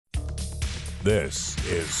This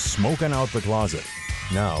is Smoking Out the Closet.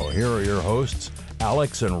 Now, here are your hosts,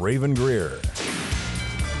 Alex and Raven Greer.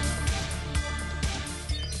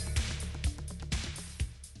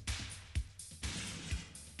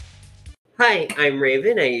 Hi, I'm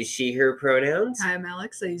Raven. I use she, her pronouns. Hi, I'm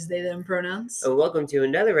Alex. I use they, them pronouns. And welcome to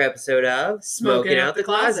another episode of Smoking Out the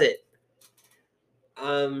Closet.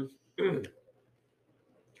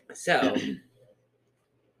 So,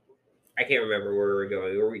 I can't remember where we're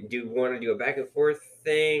going. Do we want to do a back and forth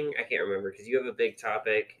thing? I can't remember because you have a big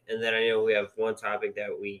topic, and then I know we have one topic that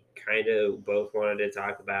we kind of both wanted to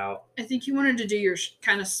talk about. I think you wanted to do your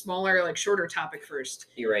kind of smaller, shorter topic first.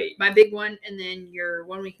 You're right. My big one, and then your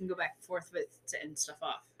one we can go back and forth with to end stuff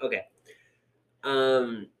off. Okay.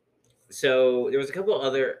 So there was a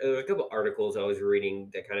couple articles I was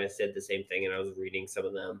reading that kind of said the same thing, and I was reading some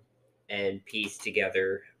of them and pieced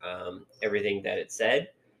together everything that it said.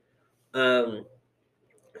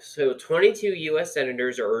 So 22 U.S.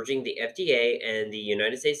 senators are urging the FDA and the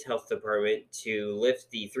United States Health Department to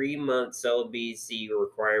lift the 3-month celibacy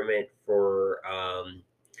requirement for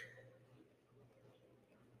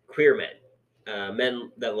queer men,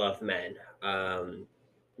 men that love men.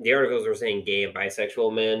 The articles were saying gay and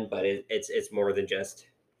bisexual men, but it's more than just.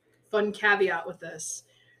 Fun caveat with this,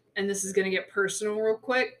 and this is going to get personal real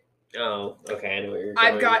quick. Oh, okay, I know what you're going.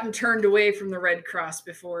 I've gotten turned away from the Red Cross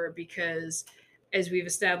before because, as we've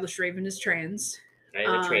established, Raven is trans. I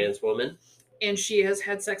am a trans woman. And she has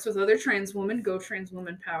had sex with other trans women. Go trans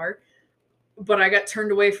woman power. But I got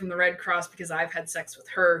turned away from the Red Cross because I've had sex with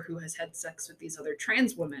her who has had sex with these other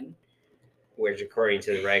trans women. Which, according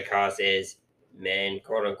to the Red Cross, is men,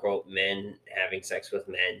 quote unquote, men having sex with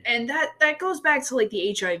men. And that goes back to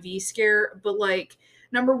the HIV scare, but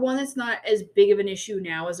number one, it's not as big of an issue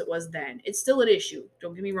now as it was then. It's still an issue,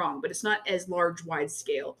 don't get me wrong, but it's not as large, wide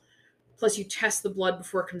scale. Plus, you test the blood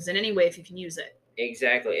before it comes in anyway if you can use it.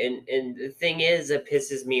 Exactly. And the thing is that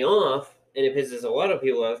pisses me off, and it pisses a lot of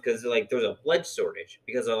people off, because there's a blood shortage,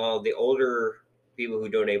 because a lot of the older people who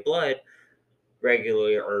donate blood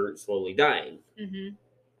regularly are slowly dying. Mm-hmm.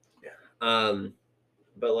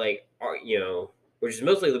 But which is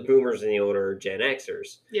mostly the boomers and the older Gen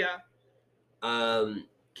Xers. Yeah.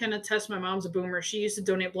 Can attest my mom's a boomer. She used to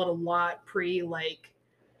donate blood a lot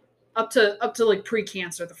up to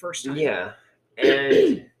pre-cancer the first time. Yeah.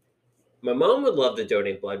 And my mom would love to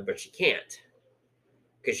donate blood, but she can't.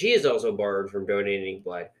 Because she is also barred from donating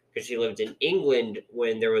blood. Because she lived in England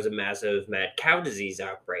when there was a massive mad cow disease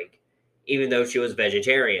outbreak. Even though she was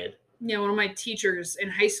vegetarian. Yeah, one of my teachers in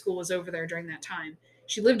high school was over there during that time.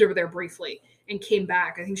 She lived over there briefly and came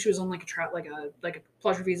back. I think she was on a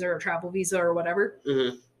pleasure visa or a travel visa or whatever.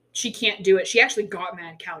 Mm-hmm. She can't do it. She actually got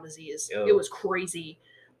mad cow disease. Oh. It was crazy.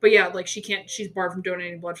 But yeah, she can't. She's barred from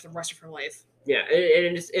donating blood for the rest of her life. Yeah,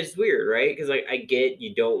 and it's weird, right? Because I get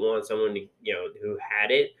you don't want someone to who had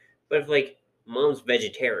it, but if mom's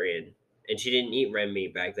vegetarian and she didn't eat red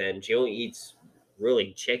meat back then, she only eats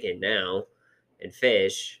really chicken now and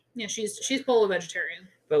fish. Yeah, she's polo vegetarian.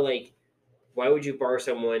 But why would you bar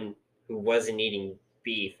someone who wasn't eating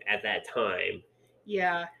beef at that time?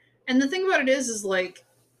 Yeah, and the thing about it is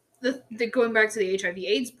the going back to the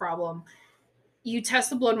HIV/AIDS problem. You test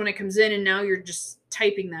the blood when it comes in, and now you're just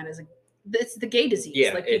typing that as it's the gay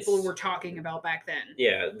disease, people were talking about back then.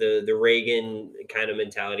 Yeah, the Reagan kind of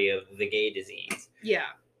mentality of the gay disease. Yeah,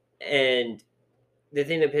 and the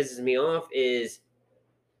thing that pisses me off is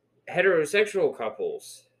heterosexual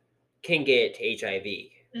couples can get HIV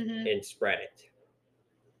and spread it.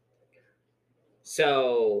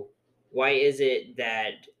 So why is it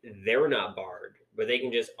that they're not barred, but they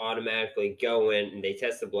can just automatically go in and they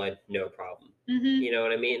test the blood, no problem? Mm-hmm. You know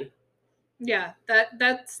what I mean? Yeah,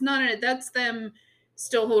 that's not it. That's them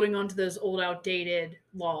still holding on to those old, outdated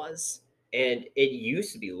laws. And it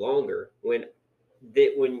used to be longer at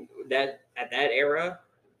that era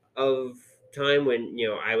of time when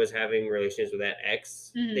I was having relations with that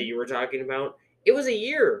ex that you were talking about. It was a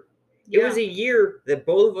year. Yeah. It was a year that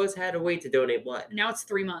both of us had to wait to donate blood. Now it's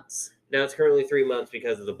 3 months. Now it's currently 3 months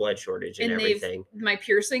because of the blood shortage and everything. My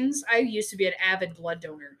piercings, I used to be an avid blood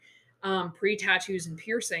donor. Pre-tattoos and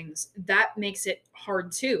piercings, that makes it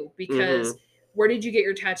hard too, because where did you get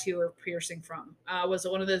your tattoo or piercing from? Was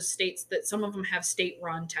it one of those states that some of them have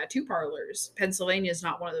state-run tattoo parlors? Pennsylvania is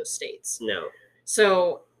not one of those states. No.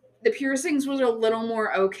 So the piercings was a little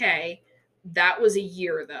more okay. That was a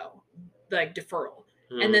year though, deferral.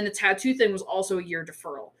 And then the tattoo thing was also a year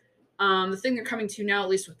deferral. The thing they're coming to now, at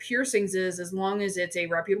least with piercings, is as long as it's a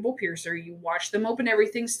reputable piercer, you watch them open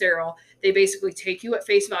everything sterile. They basically take you at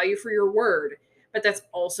face value for your word. But that's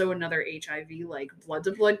also another HIV, blood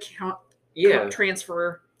to blood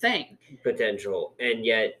transfer thing. Potential. And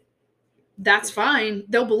yet... That's fine.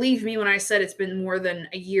 They'll believe me when I said it's been more than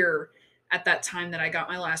a year at that time that I got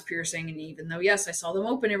my last piercing. And even though, yes, I saw them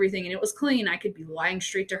open everything and it was clean, I could be lying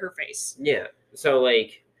straight to her face. Yeah. So,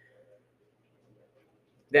 like...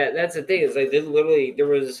 That's the thing. Is like there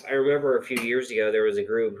was. I remember a few years ago there was a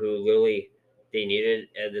group who literally they needed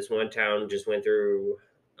this one town just went through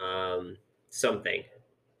something,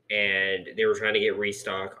 and they were trying to get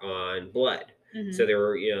restock on blood. Mm-hmm. So there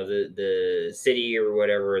were the city or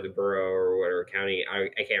whatever, the borough or whatever county. I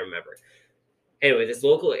can't remember. Anyway, this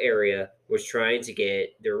local area was trying to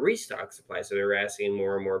get their restock supply, so they were asking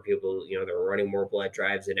more and more people. They were running more blood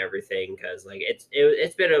drives and everything because, like,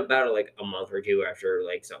 it's been about like a month or two after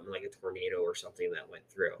like something like a tornado or something that went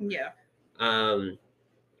through. Yeah.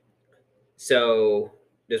 So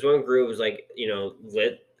this one group was like,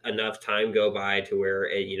 let enough time go by to where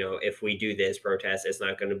if we do this protest, it's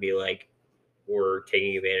not going to be like we're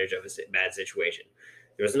taking advantage of a bad situation.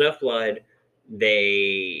 There was enough blood.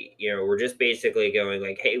 They were just basically going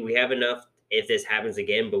like, hey, we have enough if this happens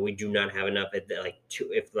again, but we do not have enough if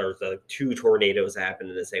there's like 2 tornadoes happen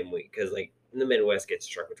in the same week, because like in the Midwest gets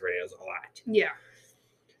struck with tornadoes a lot. Yeah.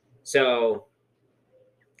 So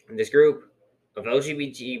this group of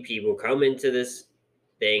LGBT people come into this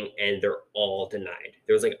thing and they're all denied.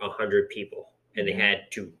 There was like 100 people and they had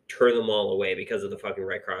to turn them all away because of the fucking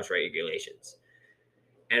Red Cross regulations.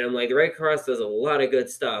 And I'm like, the Red Cross does a lot of good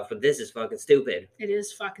stuff, but this is fucking stupid. It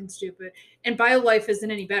is fucking stupid. And BioLife isn't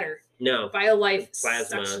any better. No. BioLife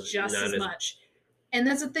sucks just as much. And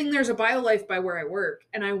that's the thing, there's a BioLife by where I work,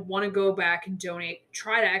 and I want to go back and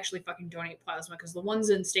try to actually fucking donate plasma, because the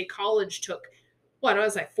ones in State College took,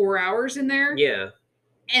 4 hours in there? Yeah.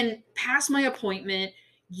 And past my appointment,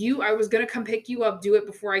 I was going to come pick you up, do it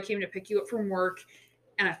before I came to pick you up from work,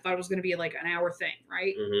 and I thought it was going to be like an hour thing,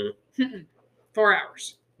 right? Mm-hmm. 4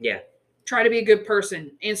 hours. Yeah. Try to be a good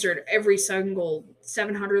person. Answered every single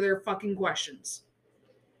 700 of their fucking questions.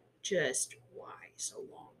 Just why so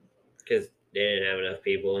long? Because they didn't have enough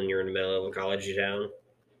people and you're in the middle of a college town.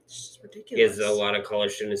 It's just ridiculous. Because a lot of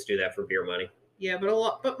college students do that for beer money. Yeah,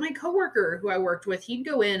 but my coworker who I worked with, he'd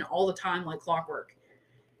go in all the time like clockwork.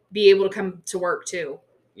 Be able to come to work too.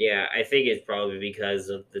 Yeah, I think it's probably because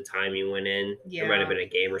of the time you went in. Yeah. There might have been a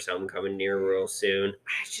game or something coming near real soon.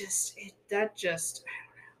 I don't know.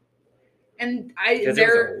 And because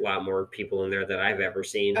there's a lot more people in there than I've ever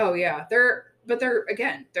seen. Oh yeah, they're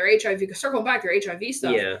HIV. Circling back, their HIV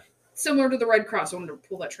stuff. Yeah, similar to the Red Cross. I wanted to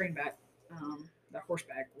pull that train back, that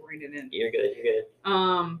horseback, rein it in. You're good.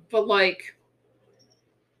 But like,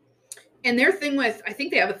 and their thing with, I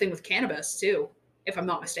think they have a thing with cannabis too, if I'm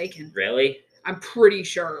not mistaken. Really? I'm pretty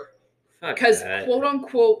sure. Because that. quote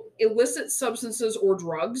unquote illicit substances or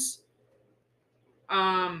drugs,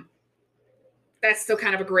 that's still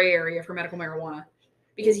kind of a gray area for medical marijuana.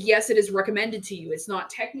 Because yes, it is recommended to you. It's not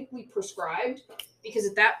technically prescribed, because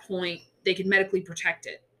at that point they can medically protect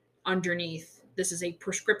it underneath. This is a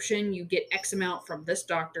prescription. You get X amount from this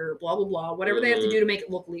doctor, blah, blah, blah, whatever they have to do to make it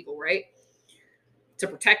look legal, right? To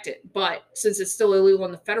protect it. But since it's still illegal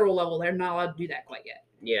on the federal level, they're not allowed to do that quite yet.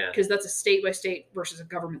 Yeah. Because that's a state by state versus a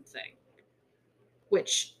government thing.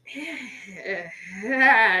 Which,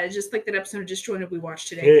 just like that episode of Disjointed we watched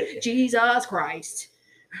today. Jesus Christ.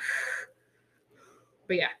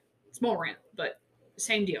 But yeah, small rant, but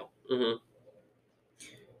same deal. Mm-hmm.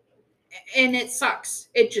 And it sucks.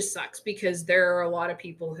 It just sucks, because there are a lot of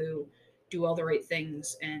people who do all the right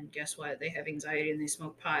things, and guess what? They have anxiety and they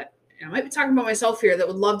smoke pot. And I might be talking about myself here that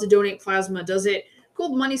would love to donate plasma. Does it?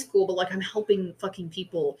 Cool, the money's cool, but like, I'm helping fucking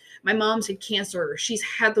people. My mom's had cancer. She's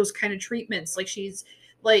had those kind of treatments. Like, she's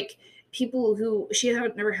like people who she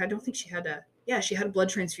had never had. I don't think she had she had a blood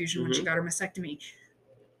transfusion when she got her mastectomy.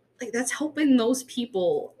 Like, that's helping those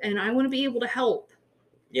people, and I want to be able to help.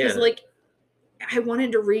 Yeah. Because like, I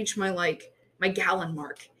wanted to reach my gallon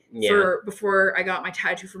mark for before I got my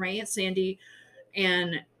tattoo for my Aunt Sandy,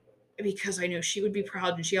 and because I know she would be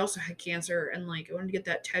proud, and she also had cancer, and like, I wanted to get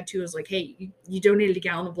that tattoo. I was like, hey, you donated a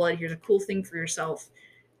gallon of blood. Here's a cool thing for yourself,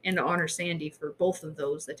 and to honor Sandy for both of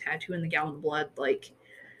those, the tattoo and the gallon of blood. Like,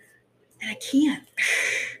 and I can't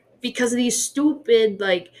because of these stupid,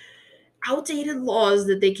 like, outdated laws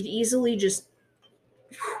that they could easily just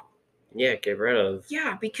get rid of.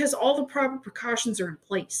 Yeah, because all the proper precautions are in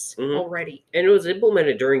place already. And it was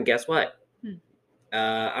implemented during, guess what?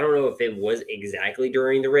 I don't know if it was exactly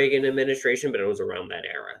during the Reagan administration, but it was around that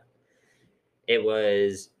era. It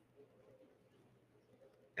was...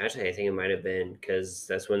 Actually, I think it might have been, because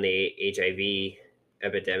that's when the AIDS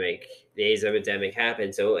epidemic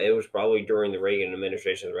happened. So it was probably during the Reagan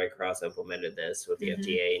administration, the Red Cross implemented this with the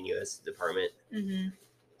FDA and U.S. Department.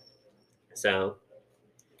 So.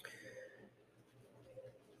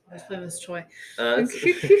 I was playing with this toy.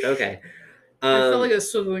 Okay. I felt like I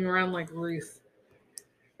was swiveling around like Ruth.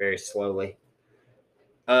 Very slowly.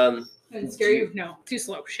 Didn't scare you? No, too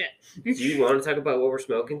slow. Shit. Do you want to talk about what we're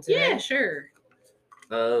smoking today? Yeah, sure.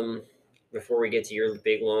 Before we get to your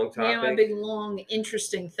big long topic. Yeah, my big long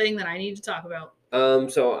interesting thing that I need to talk about.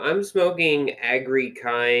 So I'm smoking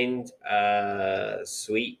Agri-Kind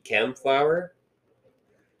sweet chem flower.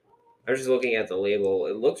 I was just looking at the label.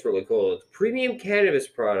 It looks really cool. It's premium cannabis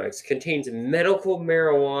products, contains medical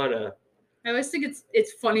marijuana. I always think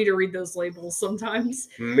it's funny to read those labels sometimes.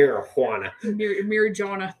 Marijuana.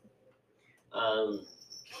 Marijuana.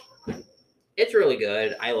 It's really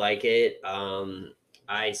good. I like it.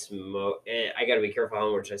 I smoke. I gotta be careful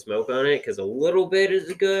how much I smoke on it because a little bit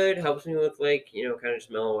is good. Helps me with kind of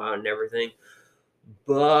just mellow out and everything.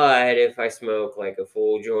 But if I smoke like a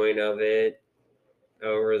full joint of it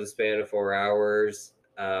over the span of 4 hours,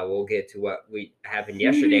 we'll get to what happened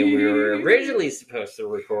yesterday when we were originally supposed to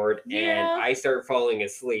record, and I start falling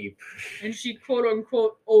asleep. And she quote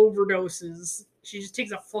unquote overdoses. She just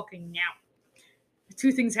takes a fucking nap.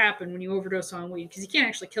 Two things happen when you overdose on weed because you can't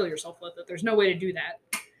actually kill yourself with it. There's no way to do that.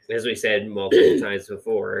 As we said multiple times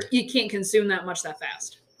before, you can't consume that much that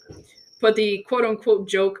fast. But the quote unquote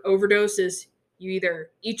joke overdose is you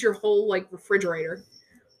either eat your whole refrigerator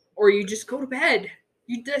or you just go to bed.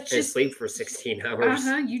 You just sleep for 16 hours.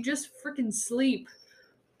 You just freaking sleep.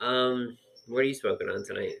 What are you smoking on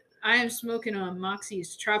tonight? I am smoking on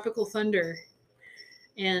Moxie's Tropical Thunder,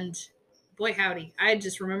 and boy howdy, I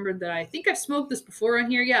just remembered that I think I've smoked this before on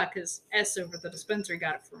here. Yeah, because S over the dispensary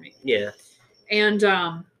got it for me. Yeah. And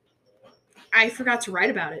I forgot to write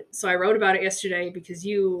about it. So I wrote about it yesterday because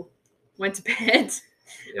you went to bed.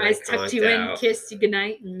 I tucked you in, kissed you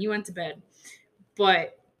goodnight, and you went to bed.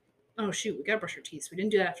 But, oh shoot, we got to brush our teeth. We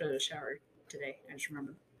didn't do that after the shower today. I just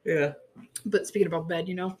remembered. Yeah. But speaking about bed,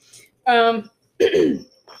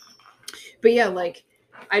 but yeah,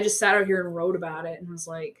 I just sat out here and wrote about it and was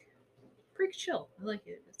like, pretty chill. I like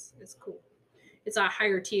it. It's cool. It's a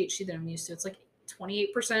higher THC than I'm used to. It's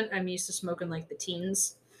 28%. I'm used to smoking the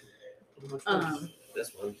teens.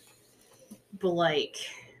 This one. But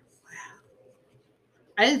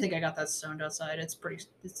I didn't think I got that stoned outside. It's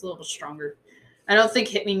a little stronger. I don't think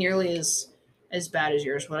hit me nearly as bad as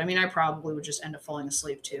yours would. I mean, I probably would just end up falling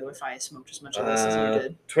asleep too if I smoked as much of this as you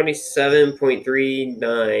did. 27.39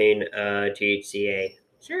 THCA.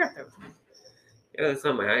 Sure, you're up there with me. Yeah, that's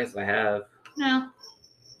not my highest I have. No.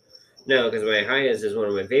 No, because my highest is one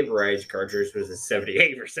of my vaporized cartridges was at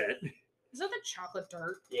 78%. Is that the chocolate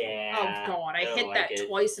dirt? Yeah. Oh god, I hit that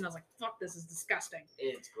twice and I was like, "Fuck, this is disgusting."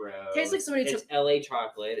 It's gross. Tastes like somebody took. LA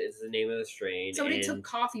chocolate is the name of the strain. Somebody took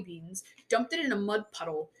coffee beans, dumped it in a mud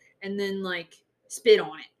puddle, and then spit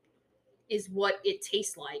on it. Is what it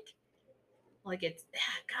tastes like. It's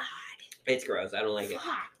God. It's gross. I don't like it.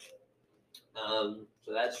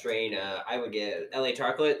 So that strain, I would get LA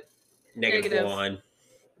chocolate -1.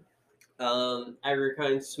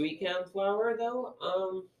 Agri-Kind sweet chem flower though,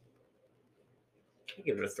 I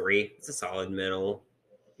give it a 3. It's a solid middle,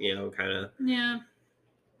 kind of. Yeah.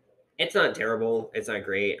 It's not terrible. It's not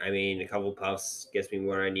great. I mean, a couple puffs gets me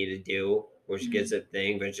what I need to do, which gets a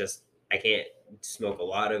thing, but it's just I can't smoke a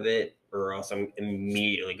lot of it or else I'm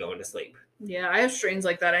immediately going to sleep. Yeah, I have strains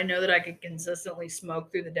like that. I know that I could consistently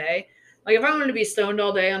smoke through the day. If I wanted to be stoned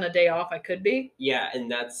all day on a day off, I could be. Yeah, and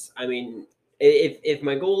that's, I mean, if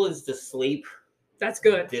my goal is to sleep, that's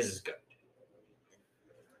good. This is good.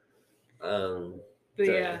 But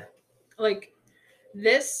yeah,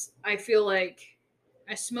 this, I feel like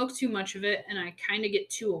I smoke too much of it and I kind of get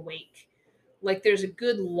too awake. There's a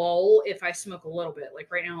good lull if I smoke a little bit.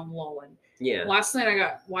 Right now I'm lulling. Yeah. Last night I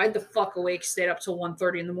got wide the fuck awake, stayed up till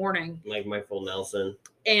 1:30 in the morning. Like my full Nelson.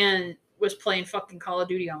 And was playing fucking Call of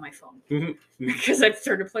Duty on my phone. Because I've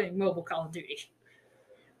started playing mobile Call of Duty.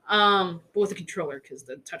 But with a controller because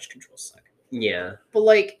the touch controls suck. Yeah.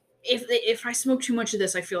 But if I smoke too much of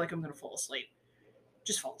this, I feel like I'm gonna fall asleep.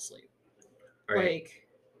 Just fall asleep. Right.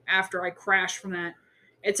 After I crash from that,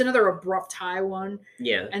 it's another abrupt high one.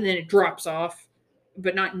 Yeah. And then it drops off,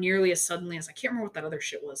 but not nearly as suddenly as I can't remember what that other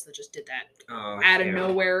shit was that just did that out of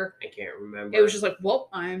nowhere. I can't remember. It was just well,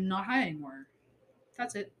 I'm not high anymore.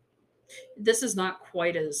 That's it. This is not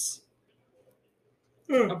quite as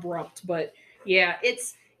abrupt, but yeah,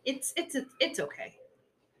 it's okay.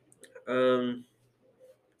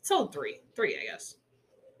 Solid 3, I guess.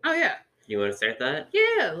 Oh yeah. You want to start that?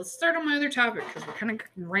 Yeah, let's start on my other topic because we're kind of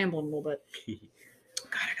rambling a little bit.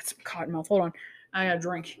 God, I got some cotton mouth. Hold on, I got a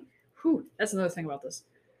drink. Whew, that's another thing about this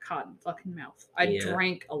cotton fucking mouth. I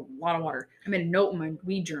drank a lot of water. I made a note in my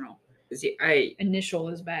weed journal. See, Initial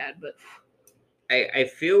is bad, but I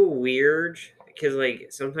feel weird because like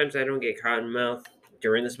sometimes I don't get cotton mouth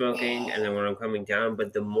during the smoking, and then when I'm coming down,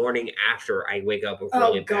 but the morning after I wake up with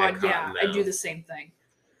really bad cotton mouth. I do the same thing.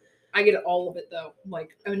 I get all of it though.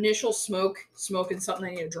 Like initial smoking something I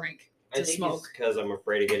need to drink to smoke. It's because I'm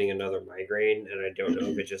afraid of getting another migraine, and I don't know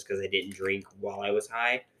if it's just because I didn't drink while I was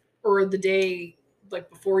high, or the day like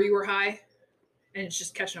before you were high, and it's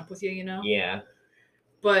just catching up with you, you know. Yeah.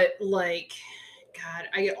 But like, God,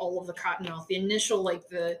 I get all of the cotton mouth. The initial like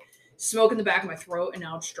the smoke in the back of my throat, and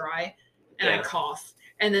now it's dry, and I cough,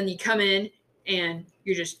 and then you come in and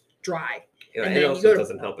you're just dry. Yeah, and it then also you go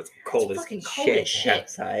doesn't help. It's cold as shit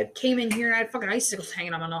outside. Came in here and I had fucking icicles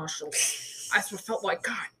hanging on my nostrils. I felt like,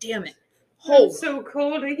 God damn it. I'm so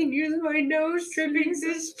cold I can use my nose trimmings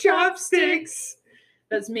as chopsticks.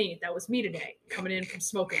 That's me. That was me today, coming in from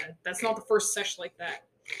smoking. That's not the first session like that.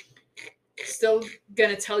 Still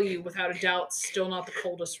gonna tell you without a doubt, still not the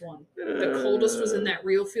coldest one. The coldest was in that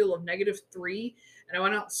real feel of -3, and I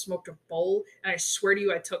went out and smoked a bowl, and I swear to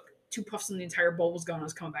you, I took 2 puffs and the entire bowl was gone. I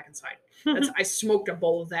was coming back inside. I smoked a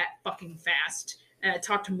bowl that fucking fast. And I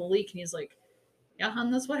talked to Malik, and he's like, yeah,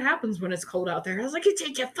 hon, that's what happens when it's cold out there. I was like, it's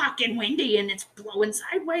fucking windy, and it's blowing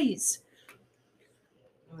sideways.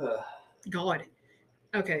 God.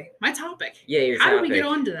 Okay, my topic. Yeah, your topic. How did we get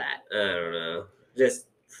onto that? I don't know. Just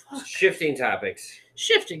shifting topics.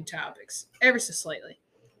 Shifting topics. Ever so slightly.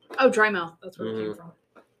 Oh, dry mouth. That's where it came from.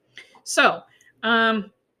 So,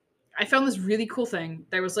 I found this really cool thing.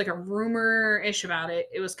 There was like a rumor-ish about it.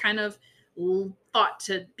 It was kind of thought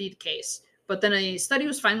to be the case. But then a study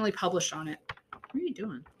was finally published on it. What are you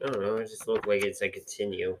doing? I don't know. It just looked like it's a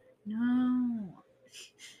continue. No.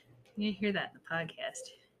 You didn't hear that in the podcast.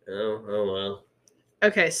 Oh well.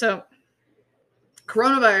 Okay, so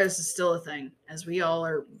coronavirus is still a thing, as we all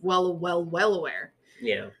are well aware.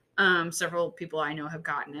 Yeah. Several people I know have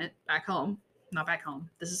gotten it back home. Not back home.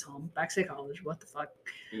 This is home. Back to college. What the fuck?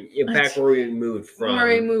 Yeah, back where we moved from. Where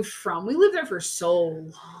we moved from. We lived there for so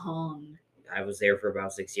long. I was there for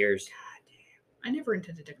about 6 years. God damn. I never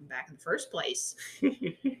intended to come back in the first place.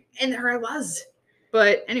 And there I was.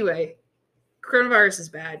 But anyway, coronavirus is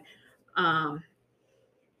bad.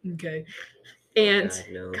 Okay. And God,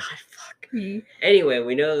 no. God, fuck me. Anyway,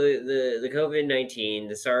 we know the COVID-19,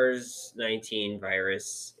 the SARS-19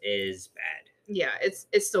 virus is bad. Yeah, it's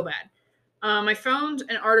still bad. I found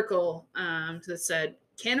an article that said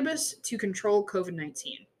cannabis to control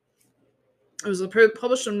COVID-19. It was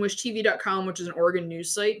published on wishtv.com, which is an Oregon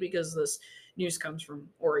news site because this news comes from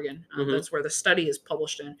Oregon. That's where the study is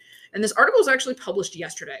published in. And this article was actually published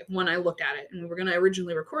yesterday when I looked at it. And we were going to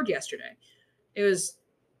originally record yesterday. It was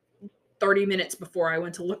 30 minutes before I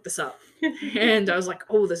went to look this up. And I was like,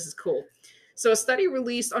 oh, this is cool. So a study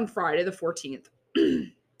released on Friday the 14th.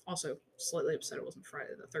 Also, slightly upset it wasn't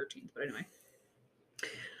Friday the 13th, but anyway.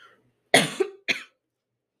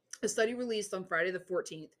 A study released on Friday the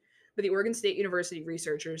 14th by the Oregon State University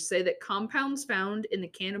researchers say that compounds found in the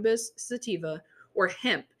cannabis sativa or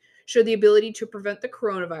hemp show the ability to prevent the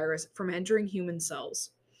coronavirus from entering human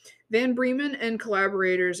cells. Van Bremen and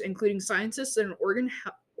collaborators, including scientists at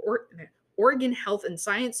Oregon Health and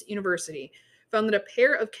Science University, found that a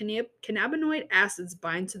pair of cannabinoid acids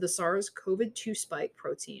bind to the SARS-CoV-2 spike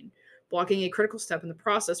protein, blocking a critical step in the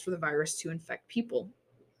process for the virus to infect people,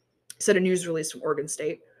 said a news release from Oregon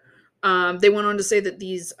State. They went on to say that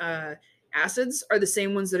these acids are the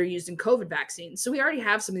same ones that are used in COVID vaccines. So we already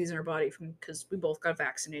have some of these in our body because we both got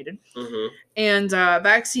vaccinated. And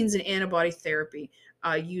vaccines and antibody therapy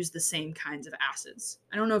use the same kinds of acids.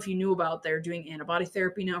 I don't know if you knew about they're doing antibody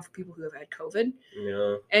therapy now for people who have had COVID.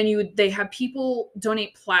 No. And they have people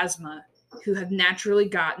donate plasma who have naturally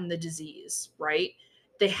gotten the disease, right?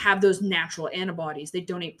 They have those natural antibodies. They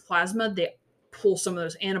donate plasma. They pull some of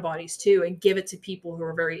those antibodies too and give it to people who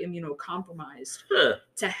are very immunocompromised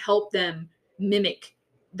to help them mimic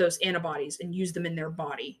those antibodies and use them in their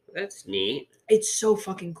body. That's neat. It's so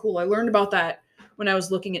fucking cool. I learned about that when I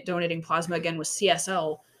was looking at donating plasma again with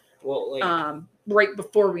CSL. Well, right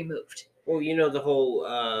before we moved. Well, you know, the whole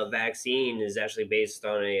vaccine is actually based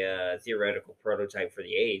on a theoretical prototype for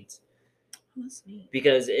the AIDS. Oh, that's neat.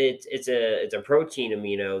 Because it's a protein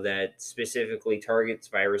amino that specifically targets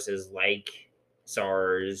viruses like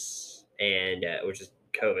SARS and which is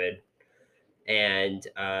COVID and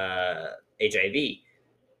HIV,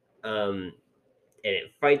 and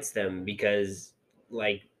it fights them because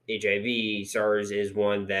like HIV, SARS is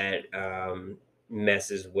one that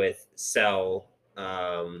messes with the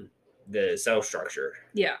cell structure.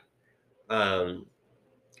 Yeah.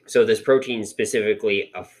 So this protein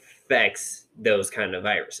specifically affects those kind of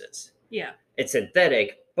viruses. Yeah. It's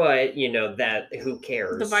synthetic, But that who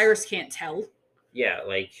cares? The virus can't tell. Yeah,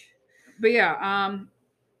 like. But yeah,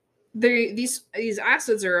 these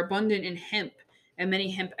acids are abundant in hemp and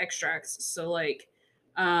many hemp extracts. So like,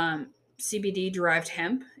 CBD derived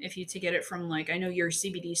hemp. If you to get it from I know your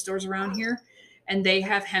CBD stores around here, and they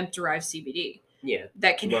have hemp derived CBD. Yeah,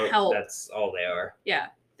 that can help. That's all they are. Yeah,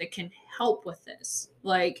 that can help with this.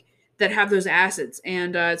 That have those acids.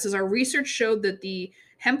 And it says our research showed that the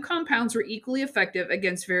hemp compounds were equally effective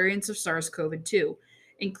against variants of SARS-CoV-2,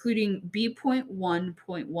 including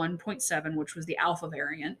B.1.1.7, which was the alpha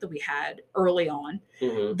variant that we had early on.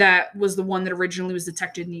 Mm-hmm. That was the one that originally was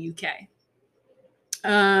detected in the UK.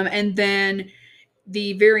 And then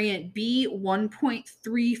the variant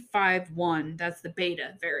B.1.351, that's the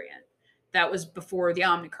beta variant. That was before the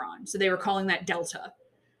Omicron. So they were calling that Delta.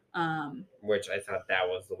 Which I thought that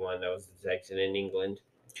was the one that was detected in England.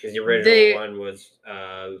 Because the original one was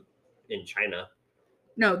in China.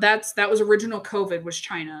 No, that was original COVID was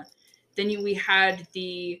China. Then we had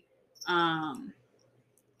the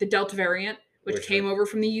Delta variant, which came over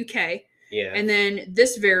from the UK. Yeah. And then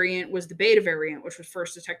this variant was the beta variant, which was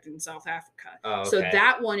first detected in South Africa. Oh, okay. So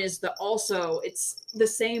that one is it's the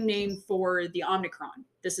same name for the Omicron.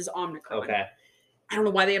 This is Omicron. Okay. I don't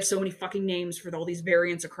know why they have so many fucking names for all these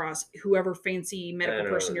variants across whoever fancy medical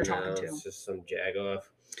person you're talking to. It's just some jagoff.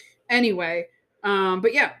 Anyway,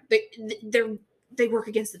 but yeah, they work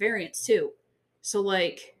against the variants too. So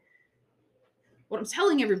what I'm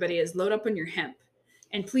telling everybody is load up on your hemp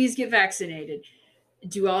and please get vaccinated.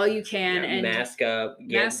 Do all you can and mask up,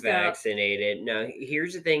 get vaccinated. Now,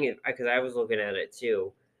 here's the thing, because I was looking at it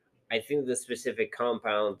too. I think the specific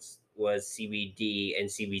compounds was CBD and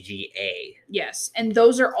CBGA. Yes, and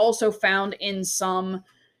those are also found in some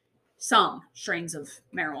strains of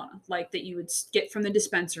marijuana, that you would get from the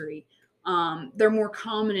dispensary. They're more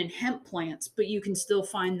common in hemp plants, but you can still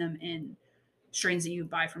find them in strains that you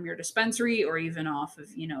buy from your dispensary or even off of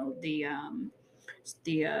the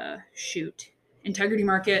Integrity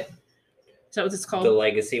Market. Is that what it's called? The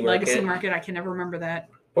Legacy Market. Legacy Market. I can never remember that.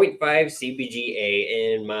 0.5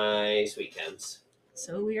 CBGA in my sweet Dems.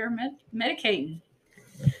 So we are medicating.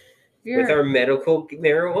 With our medical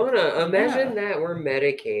marijuana. Imagine that we're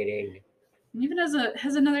medicating. Even has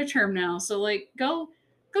another term now. So go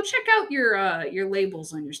check out your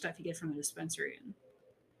labels on your stuff you get from the dispensary and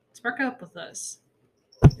spark up with us.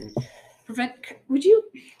 You're gonna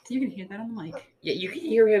hear that on the mic. Yeah, you can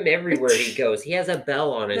hear him everywhere he goes. He has a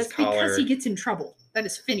bell on his collar. That's because he gets in trouble. That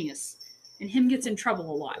is Phineas, and him gets in trouble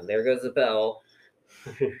a lot. And there goes the bell.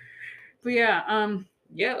 But yeah,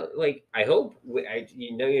 yeah, I hope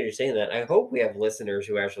you're saying that. I hope we have listeners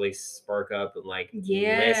who actually spark up and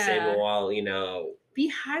listen while be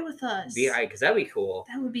high with us. Be high, because that'd be cool.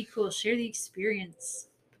 That would be cool. Share the experience.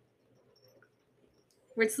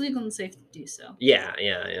 Where it's legal and safe to do so. Yeah,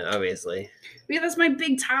 obviously. But yeah, that's my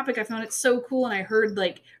big topic. I found it so cool, and I heard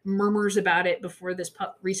murmurs about it before this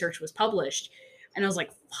research was published, and I was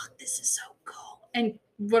like, "Fuck, this is so cool." And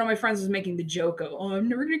one of my friends was making the joke of, "Oh, I'm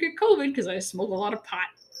never gonna get COVID because I smoke a lot of pot."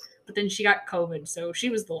 But then she got COVID, so she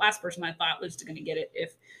was the last person I thought was gonna get it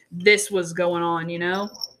if this was going on.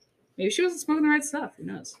 Maybe she wasn't smoking the right stuff. Who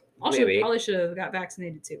knows? Also, probably should have got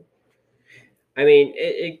vaccinated too. I mean,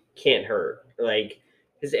 it can't hurt.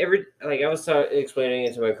 Because I was explaining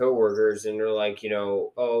it to my coworkers, and they're like,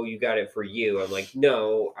 oh, you got it for you. I'm like,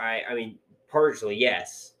 no, I mean, partially,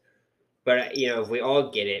 yes. But, if we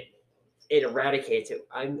all get it, it eradicates it.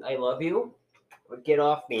 I love you, but get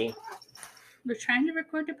off me. We're trying to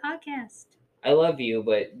record a podcast. I love you,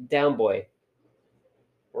 but down boy.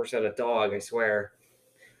 Worse than a dog, I swear.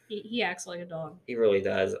 He acts like a dog. He really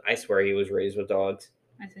does. I swear he was raised with dogs.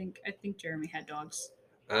 I think Jeremy had dogs.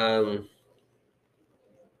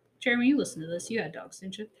 Jeremy, you listen to this. You had dogs,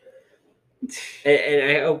 didn't you?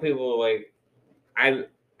 And I hope people I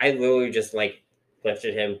literally just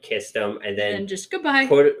lifted him, kissed him, and then just goodbye.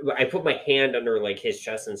 I put my hand under his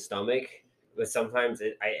chest and stomach, but sometimes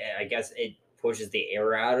I guess it pushes the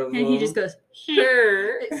air out of him. And he just goes,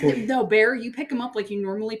 no, Bear, you pick him up like you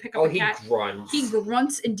normally pick up a cat. He grunts. He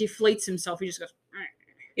grunts and deflates himself. He just goes,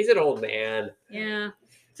 he's an old man. Yeah.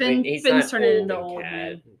 Finn's turning into old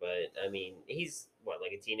man. But, I mean, he's,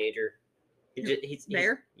 a teenager?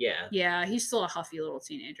 Bear? Yeah. Yeah, he's still a huffy little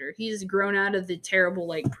teenager. He's grown out of the terrible,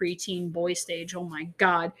 preteen boy stage. Oh, my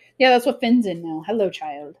God. Yeah, that's what Finn's in now. Hello,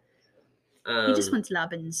 child. He just wants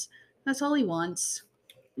lobbins. That's all he wants.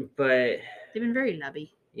 But... They've been very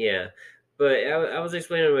lubby. Yeah. But I was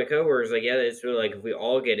explaining to my coworkers, like, yeah, it's really like if we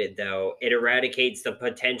all get it, though, it eradicates the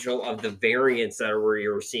potential of the variants that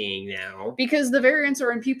we're seeing now. Because the variants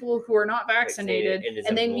are in people who are not vaccinated, and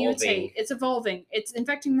and they evolving. mutate. It's evolving. It's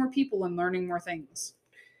infecting more people and learning more things.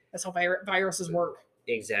 That's how viruses work.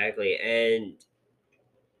 Exactly. And,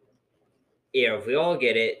 you know, if we all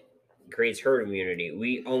get it, it creates herd immunity.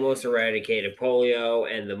 We almost eradicated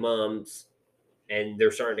polio and the mumps, and they're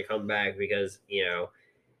starting to come back because, you know,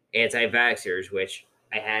 anti-vaxxers, which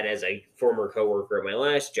I had as a former coworker at my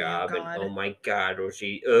last job, and oh my god, was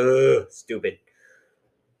she stupid.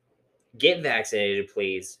 Get vaccinated,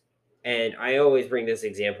 please. And I always bring this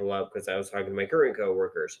example up because I was talking to my current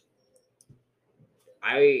coworkers.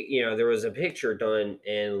 There was a picture done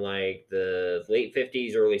in like the late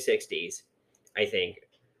 50s, early 60s, I think,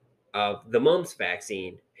 of the mumps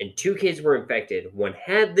vaccine, and 2 kids were infected. One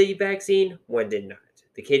had the vaccine, one did not.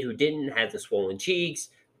 The kid who didn't had the swollen cheeks,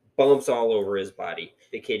 bumps all over his body.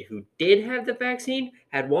 The kid who did have the vaccine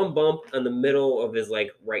had 1 bump on the middle of his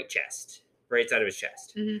like right chest, right side of his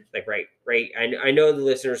chest, like right. I know the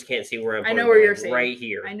listeners can't see where I'm pointing. I know where you're saying. Right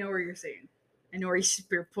here. I know where you're saying. I know where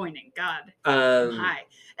you're pointing. God. Hi.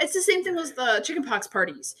 It's the same thing with the chickenpox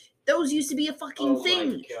parties. Those used to be a fucking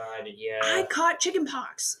thing. Oh my god, yeah. I caught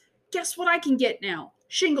chickenpox. Guess what I can get now?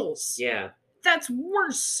 Shingles. Yeah. That's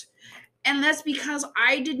worse. And that's because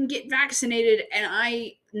I didn't get vaccinated, and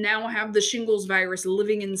I now have the shingles virus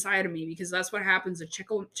living inside of me, because that's what happens.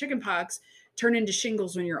 Chickenpox turn into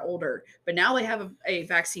shingles when you're older. But now they have a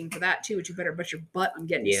vaccine for that too, which you better bet your butt I'm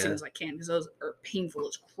getting as soon as I can, because those are painful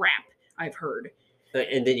as crap, I've heard.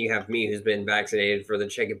 And then you have me, who's been vaccinated for the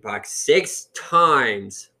chickenpox 6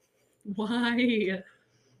 times. Why?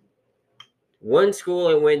 One school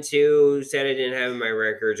I went to said I didn't have my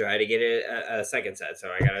records. So I had to get a second set.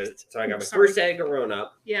 So I got my first set grown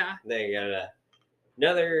up. Yeah. Then I got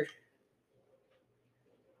another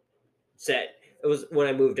set. It was when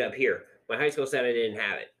I moved up here. My high school said I didn't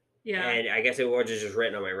have it. Yeah. And I guess it was just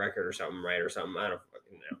written on my record or something, right? Or something. I don't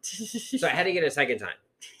fucking know. So I had to get a second time.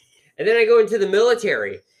 And then I go into the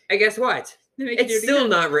military. And guess what? It's still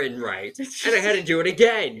not written right. And I had to do it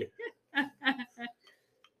again.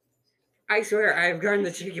 I swear, I've gotten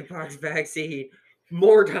the chickenpox vaccine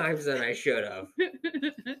more times than I should have.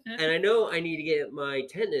 And I know I need to get my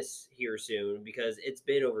tetanus here soon, because it's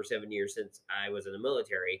been over 7 years since I was in the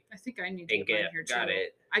military. I think I need to get mine here too. Got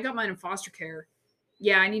it. I got mine in foster care.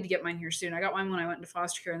 Yeah, I need to get mine here soon. I got mine when I went into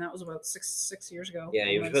foster care, and that was about six years ago. Yeah,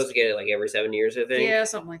 you're supposed to get it like every 7 years, I think. Yeah,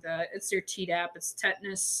 something like that. It's your Tdap. It's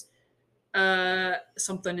tetanus,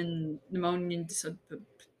 something in pneumonia,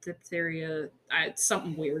 diphtheria. It's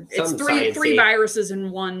something weird. It's three viruses in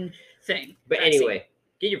one thing. But anyway,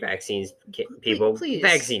 get your vaccines, people. Please.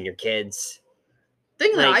 Vaccine your kids.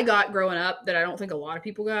 Thing that I got growing up that I don't think a lot of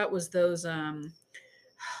people got was those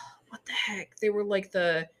what the heck? They were like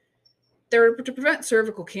they were to prevent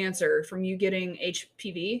cervical cancer from you getting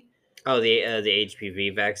HPV. Oh, the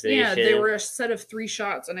HPV vaccination. Yeah, they were a set of 3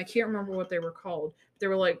 shots, and I can't remember what they were called. They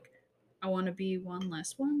were like, I want to be one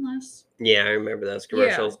less. Yeah, I remember those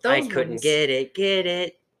commercials. Yeah, I couldn't get it,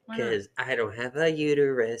 because I don't have a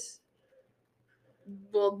uterus.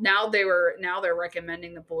 Well, now they're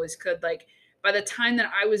recommending the boys could, like, by the time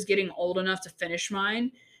that I was getting old enough to finish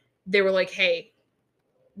mine, they were like, hey,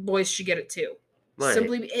 boys should get it too. Right.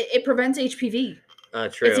 Simply, it prevents HPV.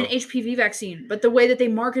 True. It's an HPV vaccine, but the way that they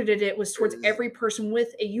marketed it was towards every person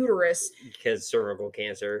with a uterus. Because cervical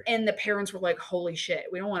cancer. And the parents were like, holy shit,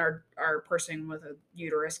 we don't want our person with a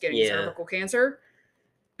uterus getting cervical cancer.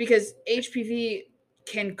 Because HPV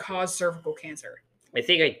can cause cervical cancer. I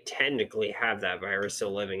think I technically have that virus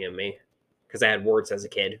still living in me, because I had warts as a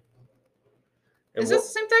kid. And is this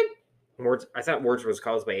the same thing? Warts. I thought warts was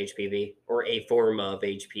caused by HPV, or a form of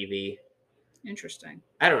HPV. Interesting.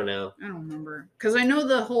 I don't know. I don't remember. Because I know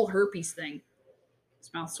the whole herpes thing.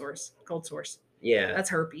 It's mouth sores, cold sores. Yeah.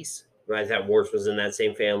 That's herpes. But I thought warts was in that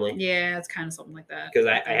same family. Yeah, it's kind of something like that. Because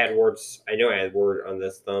I had warts. I know I had wart on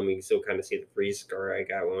this thumb. You can still kind of see the freeze scar I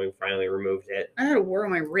got when we finally removed it. I had a wart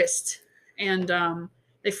on my wrist. And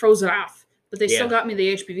they froze it off. But they still got me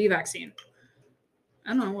the HPV vaccine. I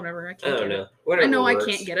don't know, whatever. I don't know. Whatever I know works.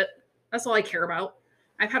 I can't get it. That's all I care about.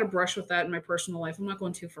 I've had a brush with that in my personal life. I'm not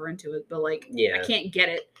going too far into it, but I can't get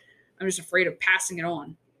it. I'm just afraid of passing it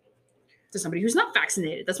on to somebody who's not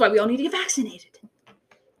vaccinated. That's why we all need to get vaccinated.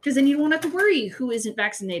 Because then you won't have to worry who isn't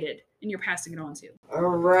vaccinated and you're passing it on to.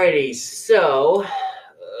 Alrighty, so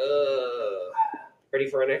ready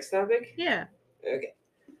for our next topic? Yeah. Okay.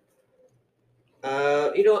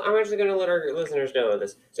 I'm actually going to let our listeners know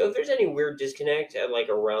this. So if there's any weird disconnect at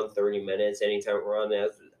around 30 minutes, anytime we're on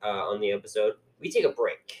the episode, we take a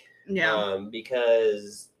break. Yeah.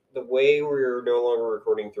 Because the way we're no longer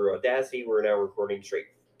recording through Audacity, we're now recording straight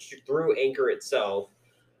through Anchor itself.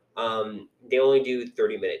 They only do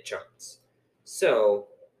 30-minute chunks. So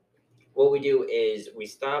what we do is we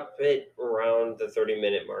stop it around the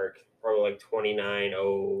 30-minute mark, probably like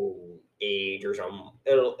 29:08 or something.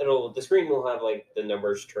 The screen will have like the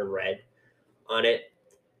numbers turn red on it.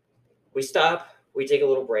 We stop, we take a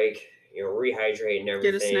little break, rehydrate and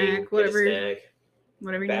everything. Get a snack, whatever you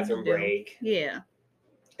bathroom need to break. do. Yeah.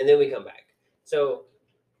 And then we come back. So,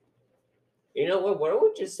 you know what? Why don't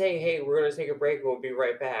we just say, hey, we're going to take a break and we'll be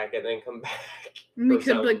right back, and then come back? We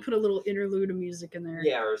could like put a little interlude of music in there.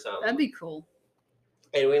 Yeah, or something. That'd be cool.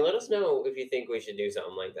 Anyway, let us know if you think we should do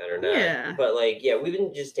something like that or not. Yeah. But we've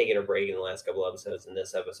been just taking a break in the last couple episodes, and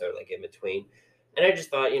this episode, in between. And I just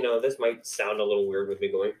thought, this might sound a little weird with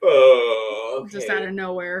me going, oh, okay. Just out of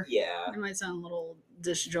nowhere. Yeah. It might sound a little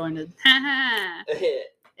disjointed.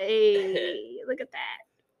 Hey, look at that.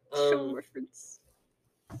 Show reference.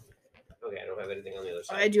 Okay, I don't have anything on the other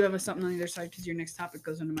side. I do have something on the other side because your next topic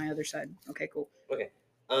goes into my other side. Okay, cool. Okay.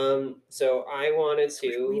 So I wanted to...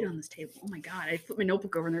 There's weed on this table. Oh my god, I flipped my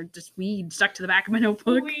notebook over and there's just weed stuck to the back of my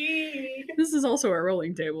notebook. Weed! This is also our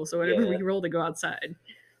rolling table, so whenever we roll to go outside.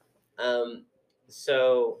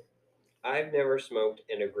 So I've never smoked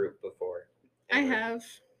in a group before. Ever. I have.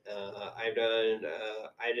 I've done,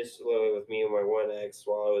 I just literally with me and my one ex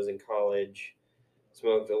while I was in college,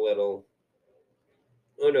 smoked a little.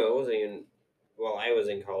 Oh no, it wasn't even while I was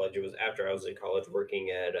in college. It was after I was in college working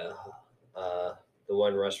at the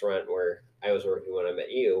one restaurant where I was working when I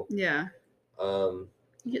met you. Yeah. You're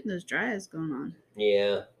getting those dry eyes going on.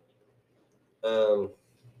 Yeah.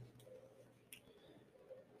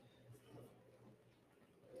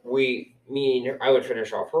 I would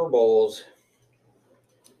finish off her bowls,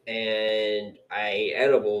 and I ate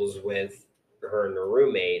edibles with her and her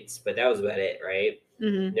roommates, but that was about it, right?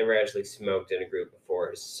 Mm-hmm. Never actually smoked in a group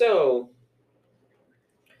before. So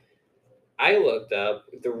I looked up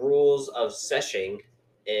the rules of seshing,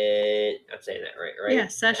 and I'm saying that right? Yeah,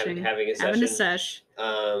 seshing. Having a sesh.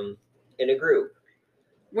 In a group.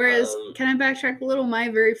 Whereas, can I backtrack a little? My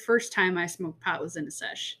very first time I smoked pot was in a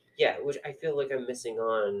sesh. Yeah, which I feel like I'm missing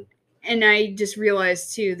on. And I just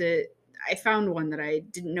realized, too, that I found one that I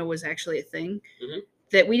didn't know was actually a thing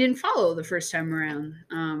that we didn't follow the first time around.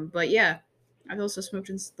 But yeah, I've also smoked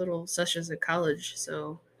in little sessions at college,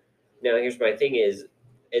 so. Now, here's my thing is,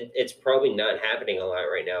 it's probably not happening a lot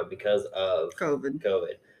right now because of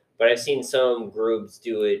COVID. But I've seen some groups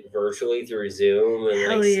do it virtually through Zoom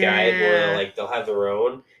and Skype where they'll have their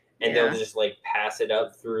own. And they'll just pass it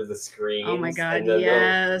up through the screens. Oh my god, and then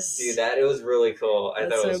yes. they'll do that. It was really cool. I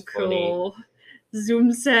thought it was cool. Funny.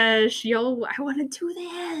 Zoom sesh. Yo, I want to do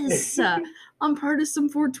this. I'm part of some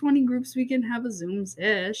 420 groups. We can have a Zoom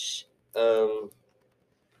sesh.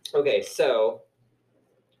 Okay, so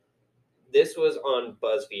this was on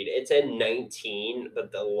BuzzFeed. It said 19,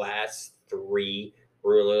 but the last 3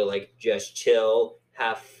 were really just chill,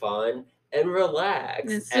 have fun, and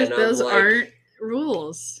relax. It's just those aren't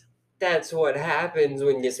rules. That's what happens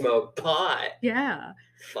when you smoke pot. Yeah.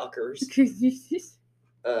 Fuckers.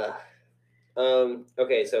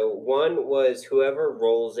 Okay, so one was whoever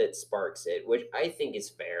rolls it sparks it, which I think is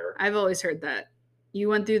fair. I've always heard that. You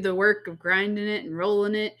went through the work of grinding it and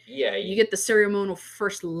rolling it. Yeah. You get the ceremonial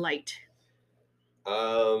first light.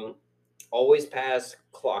 Always pass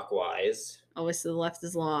clockwise. Always to the left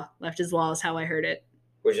is law. Left is law is how I heard it.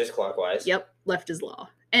 Which is clockwise. Yep, left is law.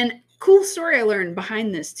 And cool story I learned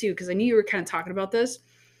behind this too, because I knew you were kind of talking about this.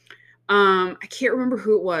 I can't remember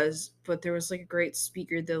who it was, but there was a great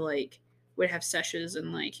speaker that would have sessions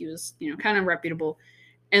and he was kind of reputable,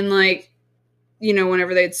 and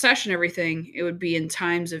whenever they'd session everything, it would be in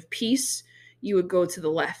times of peace you would go to the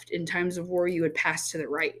left, in times of war you would pass to the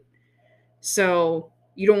right. So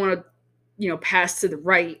you don't want to pass to the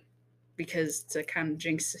right because to kind of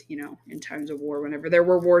jinx in times of war, whenever there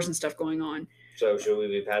were wars and stuff going on. So should we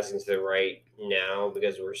be passing to the right now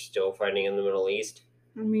because we're still fighting in the Middle East?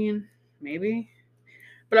 I mean, maybe.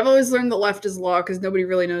 But I've always learned that left is law because nobody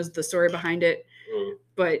really knows the story behind it.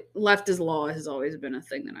 But left is law has always been a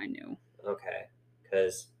thing that I knew. Okay.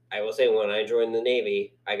 Because I will say when I joined the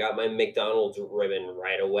Navy, I got my McDonald's ribbon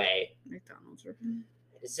right away. McDonald's ribbon?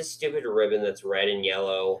 It's this stupid ribbon that's red and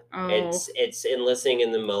yellow. Oh. It's enlisting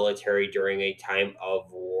in the military during a time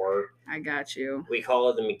of war. I got you. We call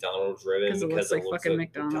it the McDonald's ribbon because it looks like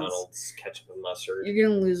McDonald's ketchup and mustard. You're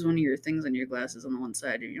going to lose one of your things on your glasses on the one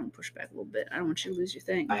side if you don't push back a little bit. I don't want you to lose your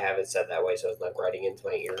thing. I have it set that way so it's not grinding into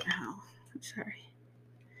my ear. Oh, I'm sorry.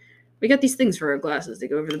 We got these things for our glasses. They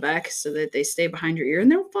go over the back so that they stay behind your ear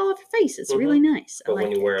and they don't fall off your face. It's really nice. But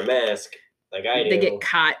when you wear a mask, like I do, they get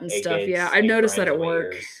caught and stuff. Yeah, I've noticed that at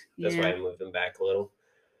work. That's why I moved them back a little.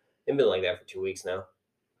 They've been like that for 2 weeks now.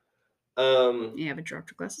 You haven't dropped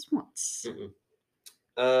your glasses once.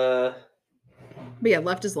 But yeah,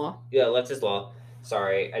 left is law. Yeah, left is law.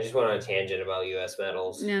 Sorry, I just went on a tangent about U.S.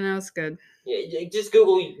 medals. Yeah, no, it's good. Yeah, just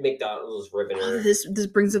Google McDonald's ribbon. This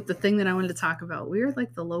brings up the thing that I wanted to talk about. We are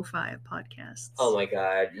like the lo-fi of podcasts. Oh my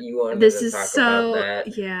god, you wanted to talk about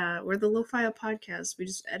that? Yeah, we're the lo-fi of podcasts. We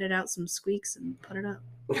just edit out some squeaks and put it up.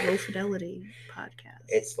 Low fidelity podcast.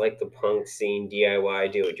 It's like the punk scene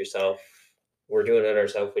DIY, do it yourself. We're doing it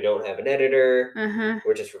ourselves. We don't have an editor.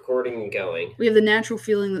 We're just recording and going. We have the natural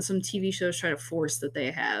feeling that some TV shows try to force that they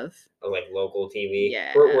have. Like local TV.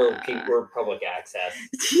 Yeah. We're public access.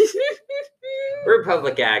 We're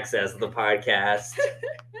public access, the podcast.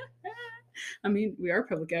 I mean, we are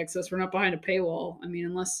public access. We're not behind a paywall. I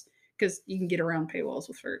mean, because you can get around paywalls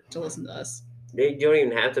to listen to us. You don't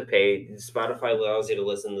even have to pay. Spotify allows you to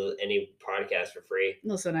listen to any podcast for free.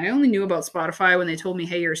 Listen, I only knew about Spotify when they told me,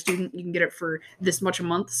 hey, you're a student, you can get it for this much a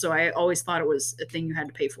month. So I always thought it was a thing you had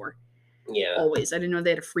to pay for. Yeah. Always. I didn't know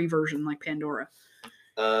they had a free version like Pandora.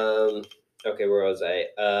 Okay, where was I?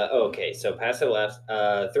 Okay, so pass or left.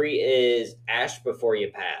 3 is ash before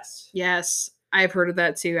you pass. Yes, I've heard of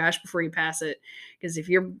that too. Ash before you pass it. Because if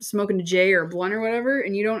you're smoking a J or a blunt or whatever,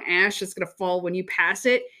 and you don't ash, it's going to fall when you pass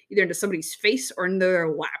it, either into somebody's face or into their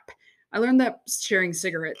lap. I learned that sharing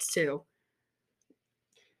cigarettes too.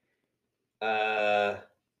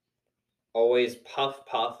 Always puff,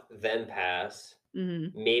 then pass.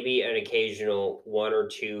 Maybe an occasional 1 or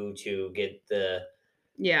 2 to get the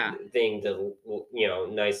thing to,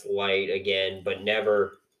 nice light again, but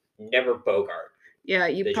never bogart. Yeah,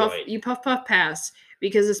 you puff, pass.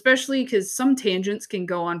 Because some tangents can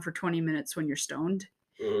go on for 20 minutes when you're stoned.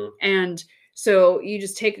 And so you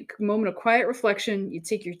just take a moment of quiet reflection, you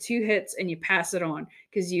take your 2 hits and you pass it on.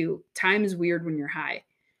 Because time is weird when you're high.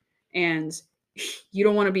 And you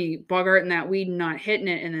don't want to be bogarting that weed and not hitting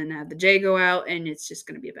it and then have the J go out and it's just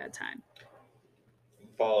going to be a bad time.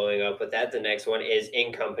 Following up with that, the next one is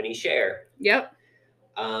in company share. Yep.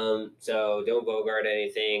 So don't bogart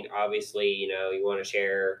anything. Obviously, you want to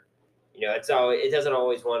share. It doesn't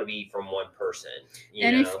always want to be from one person.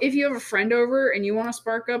 If you have a friend over and you want to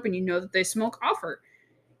spark up and you know that they smoke, offer.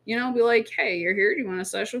 Be like, hey, you're here. Do you want to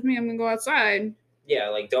sesh with me? I'm gonna go outside. Yeah,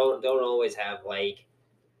 like don't always have like.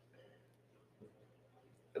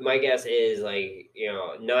 My guess is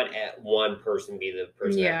not at one person be the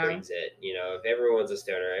person that brings it. If everyone's a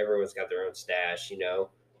stoner, everyone's got their own stash.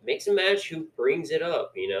 Mix and match who brings it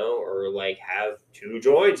up. Or like have 2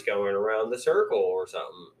 joints going around the circle or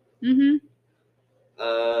something.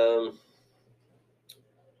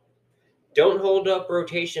 Don't hold up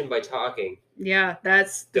rotation by talking. Yeah,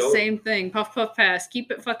 that's the same thing. Puff, puff, pass.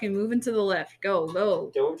 Keep it fucking moving to the left.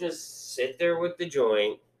 Go. Don't just sit there with the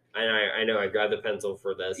joint. I know I grabbed the pencil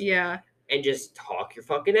for this. Yeah. And just talk your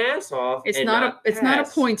fucking ass off. It's not a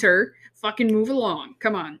pointer. Fucking move along.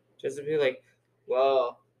 Come on. Just to be like,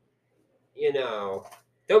 well,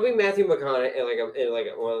 don't be Matthew McConaughey like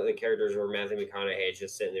one of the characters where Matthew McConaughey is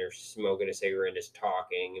just sitting there smoking a cigarette and just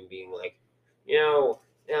talking and being like,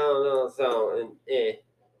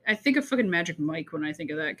 I think of fucking Magic Mike when I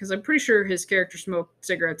think of that because I'm pretty sure his character smoked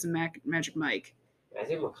cigarettes in Magic Mike.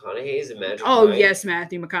 Matthew McConaughey's in Magic Mike? Oh, yes,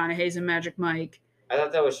 Matthew McConaughey's in Magic Mike. I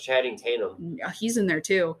thought that was Channing Tatum. He's in there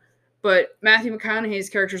too. But Matthew McConaughey's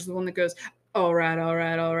character is the one that goes, all right.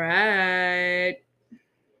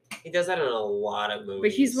 He does that in a lot of movies.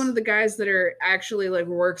 But he's one of the guys that are actually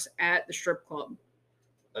works at the strip club.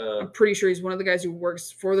 I'm pretty sure he's one of the guys who works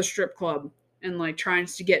for the strip club and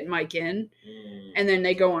tries to get Mike in. And then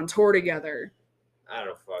they go on tour together. I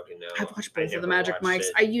don't fucking know. I've watched both of the Magic Mikes.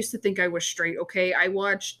 I used to think I was straight. Okay, I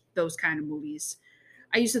watched those kind of movies.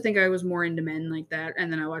 I used to think I was more into men like that, and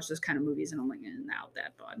then I watched those kind of movies, and I'm like, not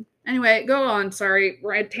that bad. Anyway, go on. Sorry,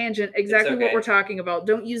 we're at tangent. Exactly what we're talking about.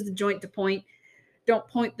 Don't use the joint to point. Don't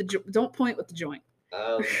point with the joint.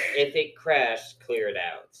 If it crashed, clear it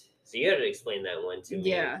out. So you had to explain that one to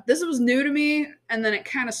me. Yeah, this was new to me, and then it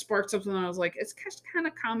kind of sparked something. And I was like, it's just kind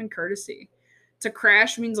of common courtesy. To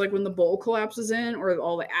crash means when the bowl collapses in, or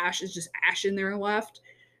all the ash is just ash in there left,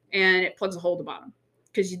 and it plugs a hole at the bottom.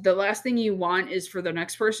 Because the last thing you want is for the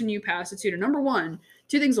next person you pass it to number 1,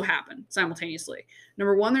 2 things will happen simultaneously.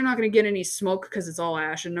 Number 1, they're not going to get any smoke because it's all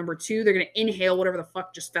ash, and number 2, they're going to inhale whatever the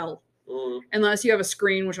fuck just fell. Unless you have a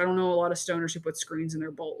screen, which I don't know a lot of stoners who put screens in their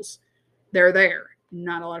bowls. They're there.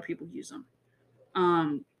 Not a lot of people use them.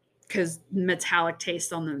 because metallic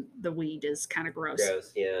taste on the weed is kind of gross.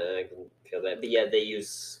 Gross, yeah, I can feel that. But yeah, they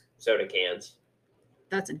use soda cans.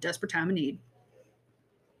 That's a desperate time of need.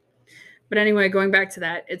 But anyway, going back to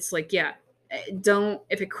that, it's like, yeah, don't,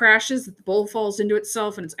 if it crashes, if the bowl falls into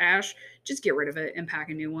itself and it's ash, just get rid of it and pack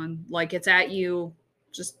a new one. Like, it's at you,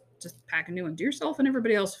 just pack a new one. Do yourself and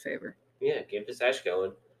everybody else a favor. Yeah, keep this ash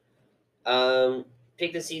going.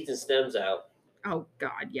 Pick the seeds and stems out. Oh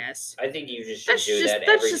God, yes. I think you just should do that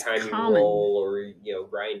every time common. You roll or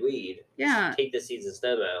grind weed. Yeah. Just take the seeds and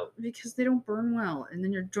stem out because they don't burn well, and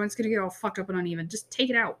then your joint's gonna get all fucked up and uneven. Just take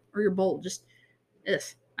it out, or your bowl. Just, ugh.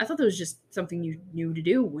 I thought that was just something you knew to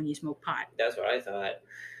do when you smoke pot. That's what I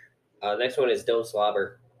thought. Next one is don't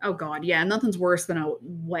slobber. Oh God, yeah. Nothing's worse than a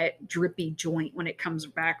wet, drippy joint when it comes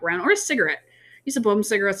back around, or a cigarette. I used to bum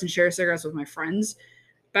cigarettes and share cigarettes with my friends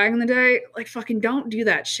back in the day. Like, fucking don't do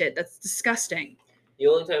that shit. That's disgusting. The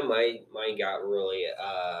only time mine got really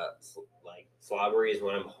like slobbery is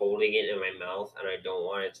when I'm holding it in my mouth and I don't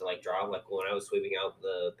want it to like drop. Like when I was sweeping out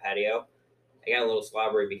the patio, I got a little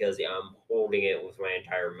slobbery because I'm holding it with my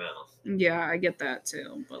entire mouth. Yeah, I get that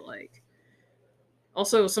too. But like,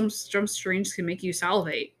 also some strains can make you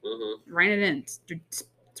salivate. Mm-hmm. Rein it in.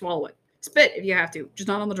 Swallow it. Spit if you have to. Just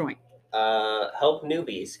not on the joint. Help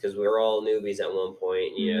newbies, because we're all newbies at one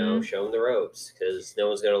point. You know, show them the ropes, because no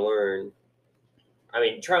one's gonna learn. I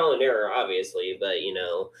mean, trial and error, obviously, but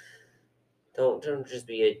don't just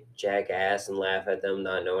be a jackass and laugh at them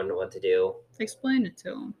not knowing what to do. Explain it to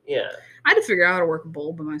them. Yeah, I had to figure out how to work a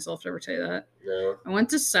bowl by myself. Did I ever tell you that? No. I went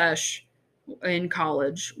to sesh in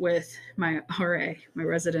college with my RA, my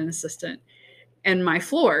resident assistant, and my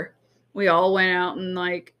floor. We all went out and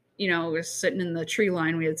was sitting in the tree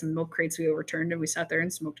line. We had some milk crates we overturned, and we sat there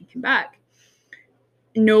and smoked and came back.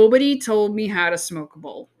 Nobody told me how to smoke a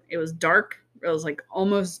bowl. It was dark. It was like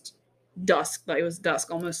almost dusk. Like it was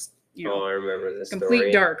dusk, almost. Oh, I remember this complete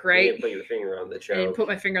story. Dark, right? You didn't put your finger on the choke. I didn't put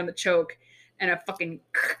my finger on the choke, and I fucking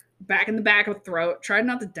back in the back of the throat. Tried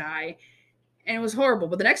not to die, and it was horrible.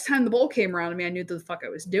 But the next time the bowl came around to me, I knew what the fuck I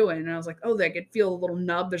was doing, and I was like, "Oh, I could feel a little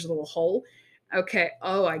nub. There's a little hole. Okay.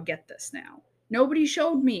 Oh, I get this now." Nobody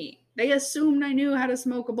showed me. They assumed I knew how to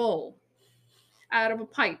smoke a bowl out of a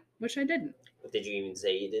pipe, which I didn't. But did you even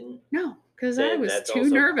say you didn't? No, because I was that's too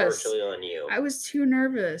also nervous. Partially on you. I was too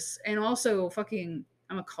nervous, and also fucking.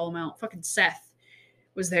 I'm gonna call him out. Fucking Seth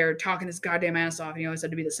was there talking his goddamn ass off, and he always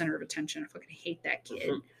had to be the center of attention. I fucking hate that kid.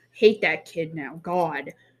 Mm-hmm. Hate that kid now.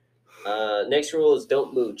 God. Next rule is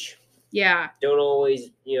don't mooch. Yeah. Don't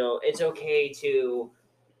always, it's okay to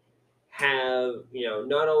have,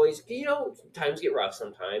 not always, times get rough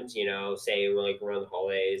sometimes, say like around the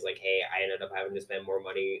holidays, like, hey, I ended up having to spend more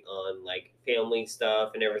money on like family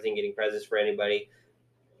stuff and everything, getting presents for anybody.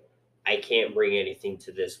 I can't bring anything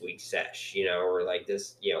to this week's sesh, or like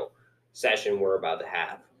this, session we're about to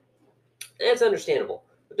have. And that's understandable.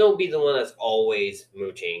 But don't be the one that's always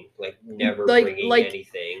mooching, like never bringing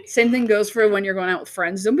anything. Same thing goes for when you're going out with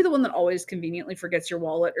friends. Don't be the one that always conveniently forgets your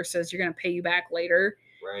wallet or says you're going to pay you back later.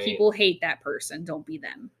 Right. People hate that person. Don't be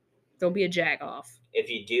them. Don't be a jag-off. If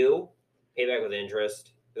you do, pay back with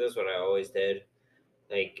interest. That's what I always did.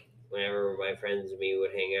 Like, whenever my friends and me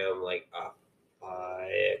would hang out, I'm like, oh,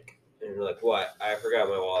 fuck. And they're like, what? I forgot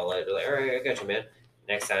my wallet. They're like, all right, I got you, man.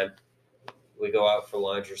 Next time we go out for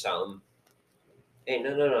lunch or something. Hey,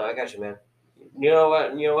 no, I got you, man. You know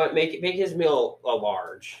what? Make his meal a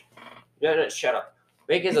large. No, shut up.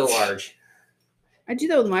 Make it a large. I do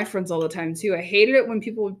that with my friends all the time too. I hated it when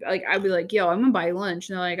people would, like, I'd be like, yo, I'm gonna buy lunch,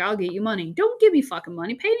 and they're like, I'll get you money. Don't give me fucking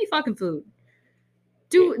money. Pay me fucking food.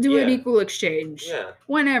 Do an equal exchange. Yeah.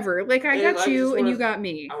 Whenever. Like, I got you and you got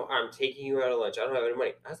me. I'm taking you out to lunch. I don't have any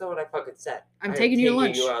money. That's not what I fucking said. I'm taking you to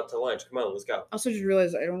lunch. You out to lunch. Come on, let's go. I also just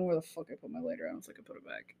realized I don't know where the fuck I put my lighter. I don't think I put it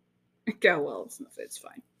back. Yeah, well, it's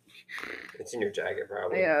fine. It's in your jacket,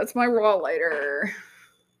 probably. Yeah, it's my raw lighter.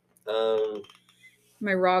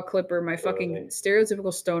 My raw clipper, my fucking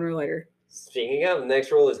stereotypical stoner lighter. Speaking of, the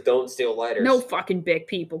next rule is don't steal lighters. No fucking big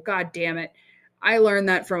people. God damn it. I learned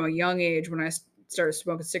that from a young age when I started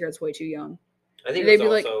smoking cigarettes way too young. I think it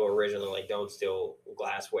was also originally like don't steal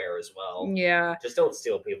glassware as well. Yeah. Just don't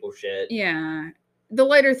steal people's shit. Yeah. The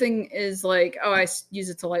lighter thing is like, oh, I use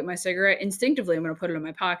it to light my cigarette. Instinctively, I'm going to put it in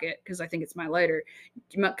my pocket because I think it's my lighter.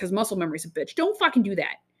 Because muscle memory's a bitch. Don't fucking do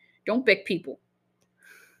that. Don't bick people.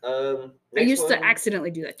 I used to accidentally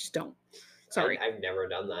do that. Just don't. Sorry. I've never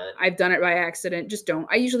done that. I've done it by accident. Just don't.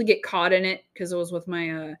 I usually get caught in it because it was with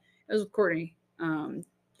it was with Courtney. And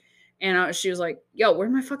she was like, yo,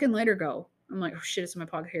 where'd my fucking lighter go? I'm like, oh shit, it's in my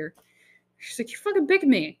pocket here. She's like, you fucking bicking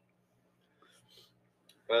me.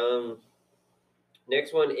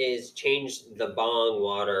 Next one is change the bong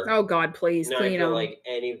water. Oh God, please Now, clean I feel them. like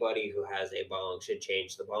anybody who has a bong should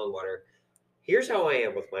change the bong water. Here's how I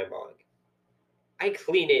am with my bong. I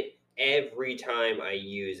clean it every time I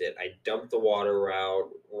use it. I dump the water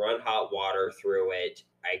out, run hot water through it.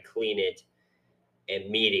 I clean it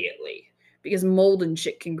immediately. Because mold and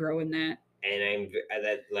shit can grow in that. And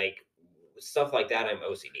that like stuff like that. I'm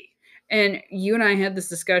OCD. And you and I had this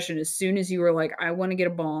discussion as soon as you were like, I want to get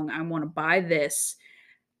a bong. I want to buy this.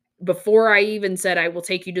 Before I even said I will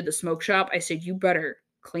take you to the smoke shop, I said, you better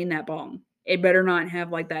clean that bong. It better not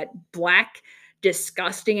have like that black,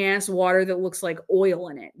 disgusting ass water that looks like oil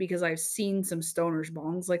in it, because I've seen some stoners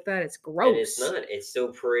bongs like that. It's gross. And it's not. It's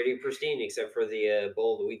still pretty pristine, except for the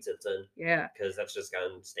bowl the wheat sits in. Yeah. Because that's just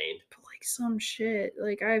gotten stained. But like some shit.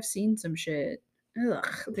 Like I've seen some shit. Ugh,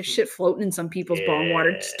 there's shit floating in some people's bong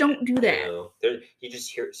water. Just don't do that. You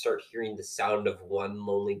just start hearing the sound of one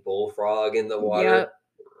lonely bullfrog in the water. Yep.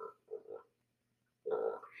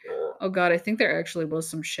 Oh God, I think there actually was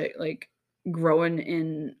some shit like growing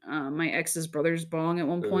in my ex's brother's bong at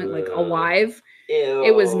one point, like alive. Ew.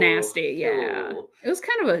 It was nasty. Yeah. Ew. It was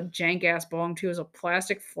kind of a jank ass bong too. It was a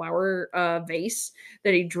plastic flower vase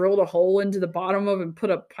that he drilled a hole into the bottom of and put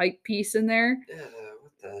a pipe piece in there.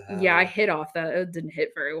 What the hell? Yeah, I hit off that. It didn't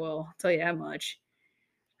hit very well. I'll tell you that much.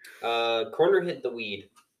 Corner hit the weed.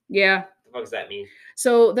 Yeah. What the fuck does that mean?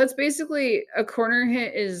 So that's basically a corner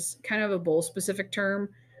hit is kind of a bowl specific term.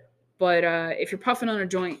 But if you're puffing on a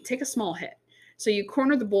joint, take a small hit. So you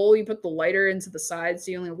corner the bowl, you put the lighter into the side, so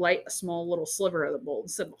you only light a small little sliver of the bowl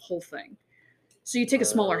instead of the whole thing. So you take a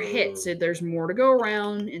smaller hit, so there's more to go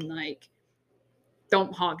around, and like,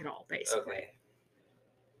 don't hog it all, basically. Okay.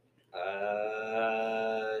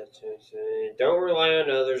 Don't rely on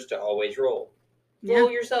others to always roll. Roll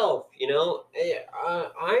yourself. You know,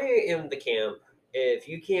 I am the camp. If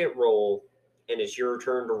you can't roll, and it's your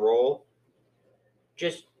turn to roll,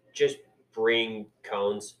 just bring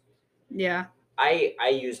cones. Yeah. I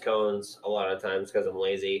use cones a lot of times because I'm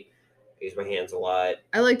lazy. I use my hands a lot.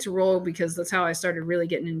 I like to roll because that's how I started really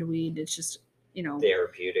getting into weed. It's just, you know,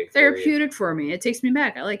 therapeutic for me. It takes me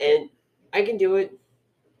back. I like it. And I can do it.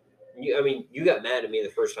 You got mad at me the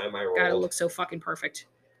first time I rolled. God, it looks so fucking perfect.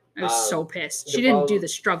 I was so pissed. She didn't do the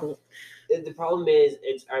struggle. The problem is,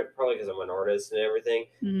 it's probably because I'm an artist and everything,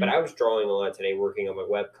 but I was drawing a lot today working on my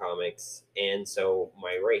web comics, and so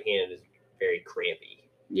my right hand is very crampy.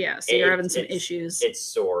 Yeah, so you're having some issues. It's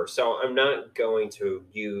sore, so I'm not going to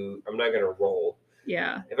roll.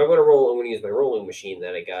 Yeah. If I'm going to roll, I'm going to use my rolling machine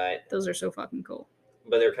that I got. Those are so fucking cool.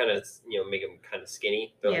 But they're kind of, make them kind of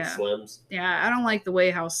skinny. They're like Slims. Yeah, I don't like the way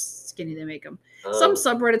how skinny they make them. Some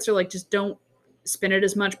subreddits are like, just don't spin it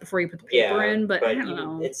as much before you put the paper in, but I don't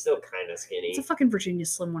know. It's still kind of skinny. It's a fucking Virginia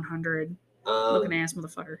Slim 100 looking ass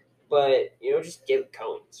motherfucker. But, just get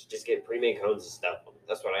cones. Just get pre-made cones and stuff.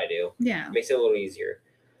 That's what I do. Yeah. It makes it a little easier.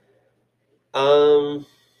 And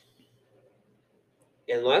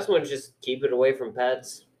the last one is just keep it away from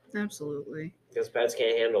pets. Absolutely. Because pets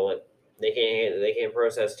can't handle it. They can't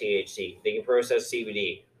process THC. They can process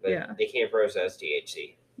CBD, but they can't process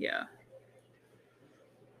THC. Yeah.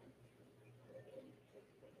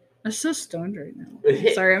 I'm so stoned right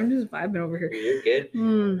now. Sorry, I'm just vibing over here. You're good.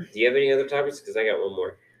 Do you have any other topics? Because I got one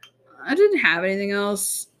more. I didn't have anything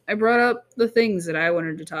else. I brought up the things that I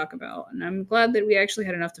wanted to talk about, and I'm glad that we actually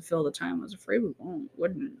had enough to fill the time. I was afraid we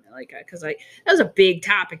wouldn't, because that was a big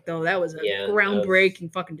topic, though. That was a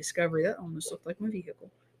groundbreaking fucking discovery. That almost looked like my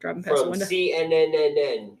vehicle driving past the window. From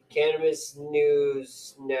CNN, Cannabis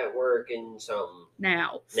News Network, and something.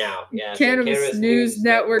 Now, yeah. Cannabis News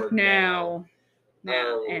Network now.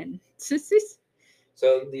 And so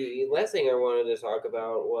the last thing I wanted to talk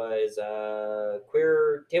about was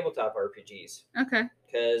queer tabletop RPGs. Okay.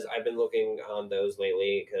 Because I've been looking on those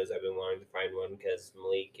lately because I've been wanting to find one because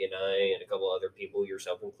Malik and I and a couple other people,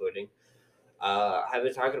 yourself including, have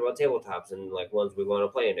been talking about tabletops and like ones we want to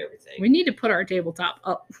play and everything. We need to put our tabletop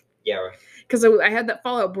up. Yeah, right. Because I had that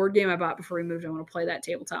Fallout board game I bought before we moved. I want to play that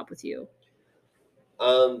tabletop with you.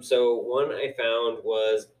 So one I found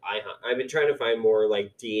was I've been trying to find more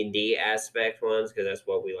like D&D aspect ones because that's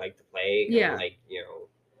what we like to play. Yeah. Like,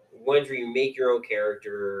 ones where you make your own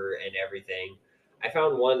character and everything. I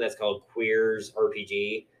found one that's called Queers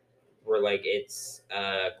RPG, where like it's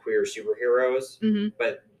queer superheroes,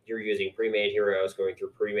 but you're using pre-made heroes going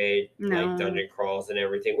through pre-made like dungeon crawls and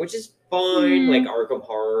everything, which is fine, like Arkham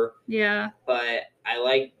Horror. Yeah. But I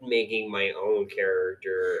like making my own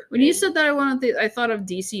character. When you said that, I thought of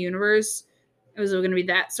DC Universe. It was going to be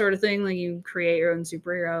that sort of thing, like you create your own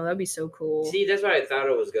superhero. That'd be so cool. See, that's what I thought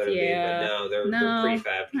it was going to be, but no, they're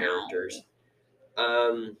prefab characters.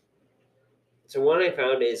 So one I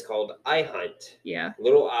found is called iHunt. Yeah.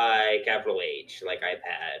 Little I, capital H, like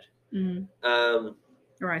iPad. Mm-hmm.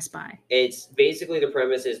 Or I Spy. It's basically the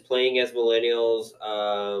premise is playing as millennials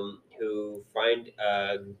who find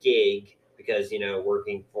a gig because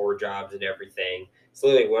working 4 jobs and everything. It's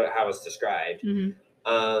literally how it's described.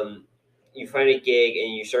 Mm-hmm. You find a gig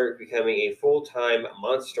and you start becoming a full-time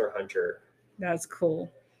monster hunter. That's cool.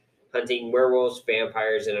 Hunting werewolves,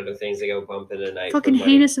 vampires, and other things that go bump in the night. Fucking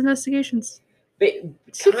heinous investigations. Kind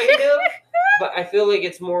of, but I feel like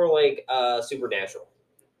it's more like Supernatural.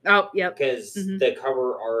 Oh, yep. Because the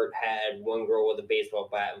cover art had one girl with a baseball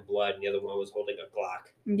bat and blood, and the other one was holding a Glock.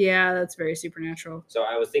 Yeah, that's very Supernatural. So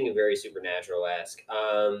I was thinking very Supernatural-esque.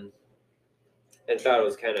 And thought it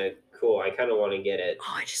was kind of cool. I kind of want to get it.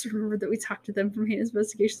 Oh, I just remembered that we talked to them from Heinous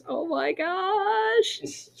Investigations. Oh my gosh. I'm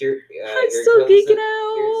still geeking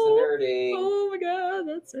out. Here's the nerding. Oh my god,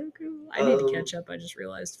 that's so cool. I need to catch up. I just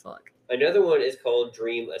realized, fuck. Another one is called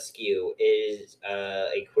Dream Askew. It is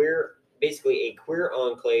basically a queer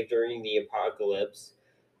enclave during the apocalypse.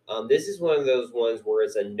 This is one of those ones where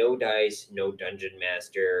it's a no dice, no dungeon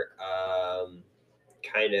master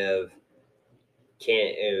kind of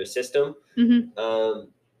system. Mm-hmm.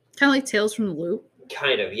 Kind of like Tales from the Loop.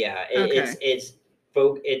 Kind of, yeah. It's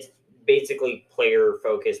basically player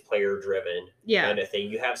focused, player driven kind of thing.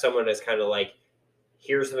 You have someone that's kind of like,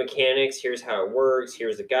 here's the mechanics, here's how it works,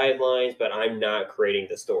 here's the guidelines, but I'm not creating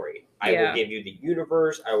the story. I will give you the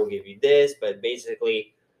universe, I will give you this, but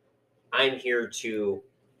basically, I'm here to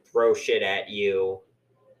throw shit at you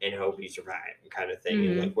and hope you survive, kind of thing,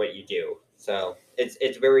 Mm-hmm. like what you do. So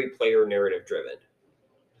it's very player narrative driven.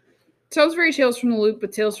 Sounds very Tales from the Loop,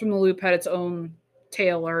 but Tales from the Loop had its own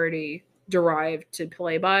tale already derived to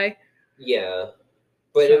play by. Yeah,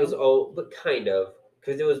 but it was kind of.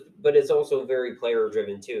 But it's also very player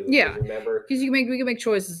driven too. Yeah, remember, because we can make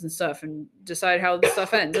choices and stuff and decide how the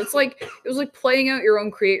stuff ends. It was like playing out your own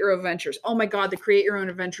create your own adventures. Oh my god, the create your own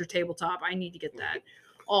adventure tabletop. I need to get that.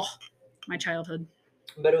 Oh, my childhood.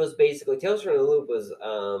 But it was basically Tales from the Loop was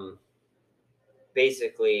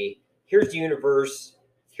basically here's the universe,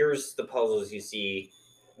 here's the puzzles you see,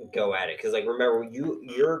 go at it. Because like remember,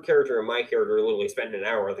 your character and my character literally spent an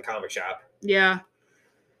hour at the comic shop. Yeah,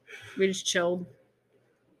 we just chilled.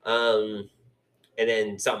 And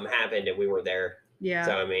then something happened and we were there. Yeah.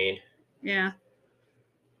 So I mean. Yeah.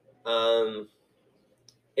 And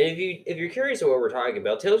if you're curious about what we're talking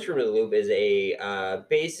about, Tales from the Loop is a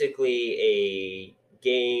basically a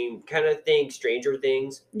game kind of thing, Stranger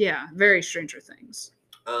Things. Yeah, very Stranger Things.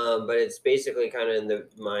 But it's basically kind of in the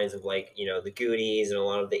minds of like the Goonies and a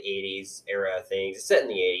lot of the '80s era things. It's set in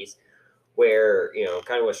the '80s, where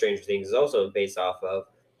kind of what Stranger Things is also based off of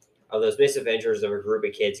those misadventures of a group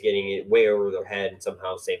of kids getting it way over their head and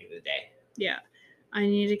somehow saving the day. Yeah, I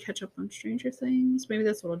need to catch up on Stranger Things. Maybe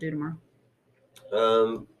that's what I'll do tomorrow.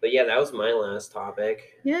 But yeah, that was my last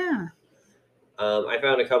topic. Yeah. I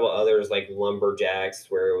found a couple others like Lumberjacks,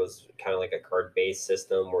 where it was kind of like a card-based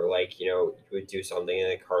system, where like you would do something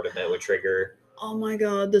and a card event would trigger. Oh my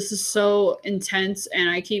god, this is so intense, and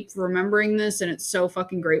I keep remembering this, and it's so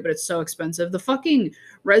fucking great, but it's so expensive. The fucking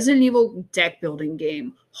Resident Evil deck building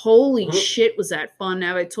game. Holy shit, was that fun?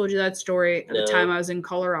 Have I told you that story at the time I was in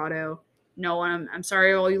Colorado? No, I'm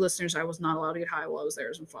sorry, all you listeners, I was not allowed to get high while I was there. I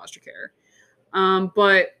was in foster care.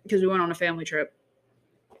 But because we went on a family trip.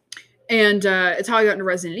 And it's how I got into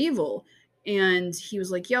Resident Evil. And he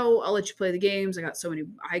was like, yo, I'll let you play the games. I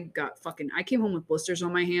came home with blisters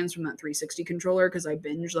on my hands from that 360 controller because I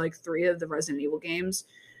binged like 3 of the Resident Evil games.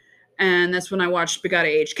 And that's when I watched Big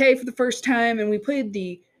HK for the first time. And we played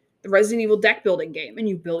the Resident Evil deck building game. And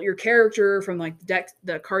you built your character from like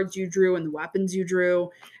the cards you drew and the weapons you drew.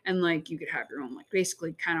 And like you could have your own like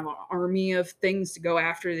basically kind of an army of things to go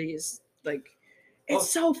after these like.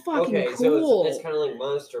 It's so fucking cool. So it's kind of like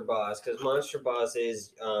Monster Boss, because Monster Boss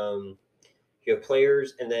is you have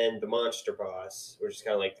players and then the Monster Boss, which is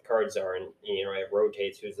kind of like the cards are, and it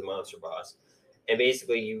rotates who's the Monster Boss, and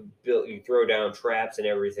basically you throw down traps and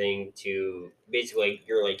everything to basically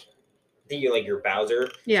you're like your Bowser.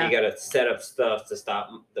 Yeah. So you got to set up stuff to stop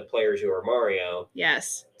the players who are Mario.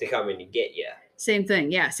 Yes. To come in and get you. Same thing.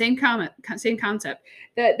 Yeah. Same concept.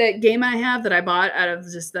 That game I have that I bought out of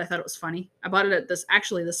just, I thought it was funny. I bought it at the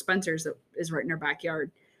Spencer's that is right in our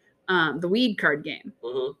backyard. The weed card game.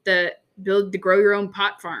 Mm-hmm. The grow your own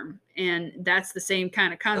pot farm. And that's the same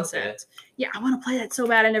kind of concept. Okay. Yeah. I want to play that so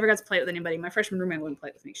bad. I never got to play it with anybody. My freshman roommate wouldn't play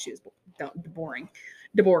it with me. She was boring.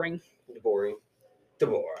 All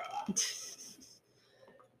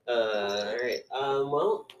right.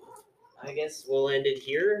 Well, I guess we'll end it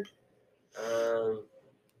here.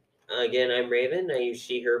 Again, I'm Raven. I use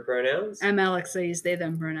she, her pronouns. I'm Alex. I use they,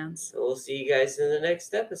 them pronouns. We'll see you guys in the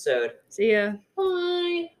next episode. See ya.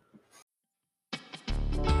 Bye.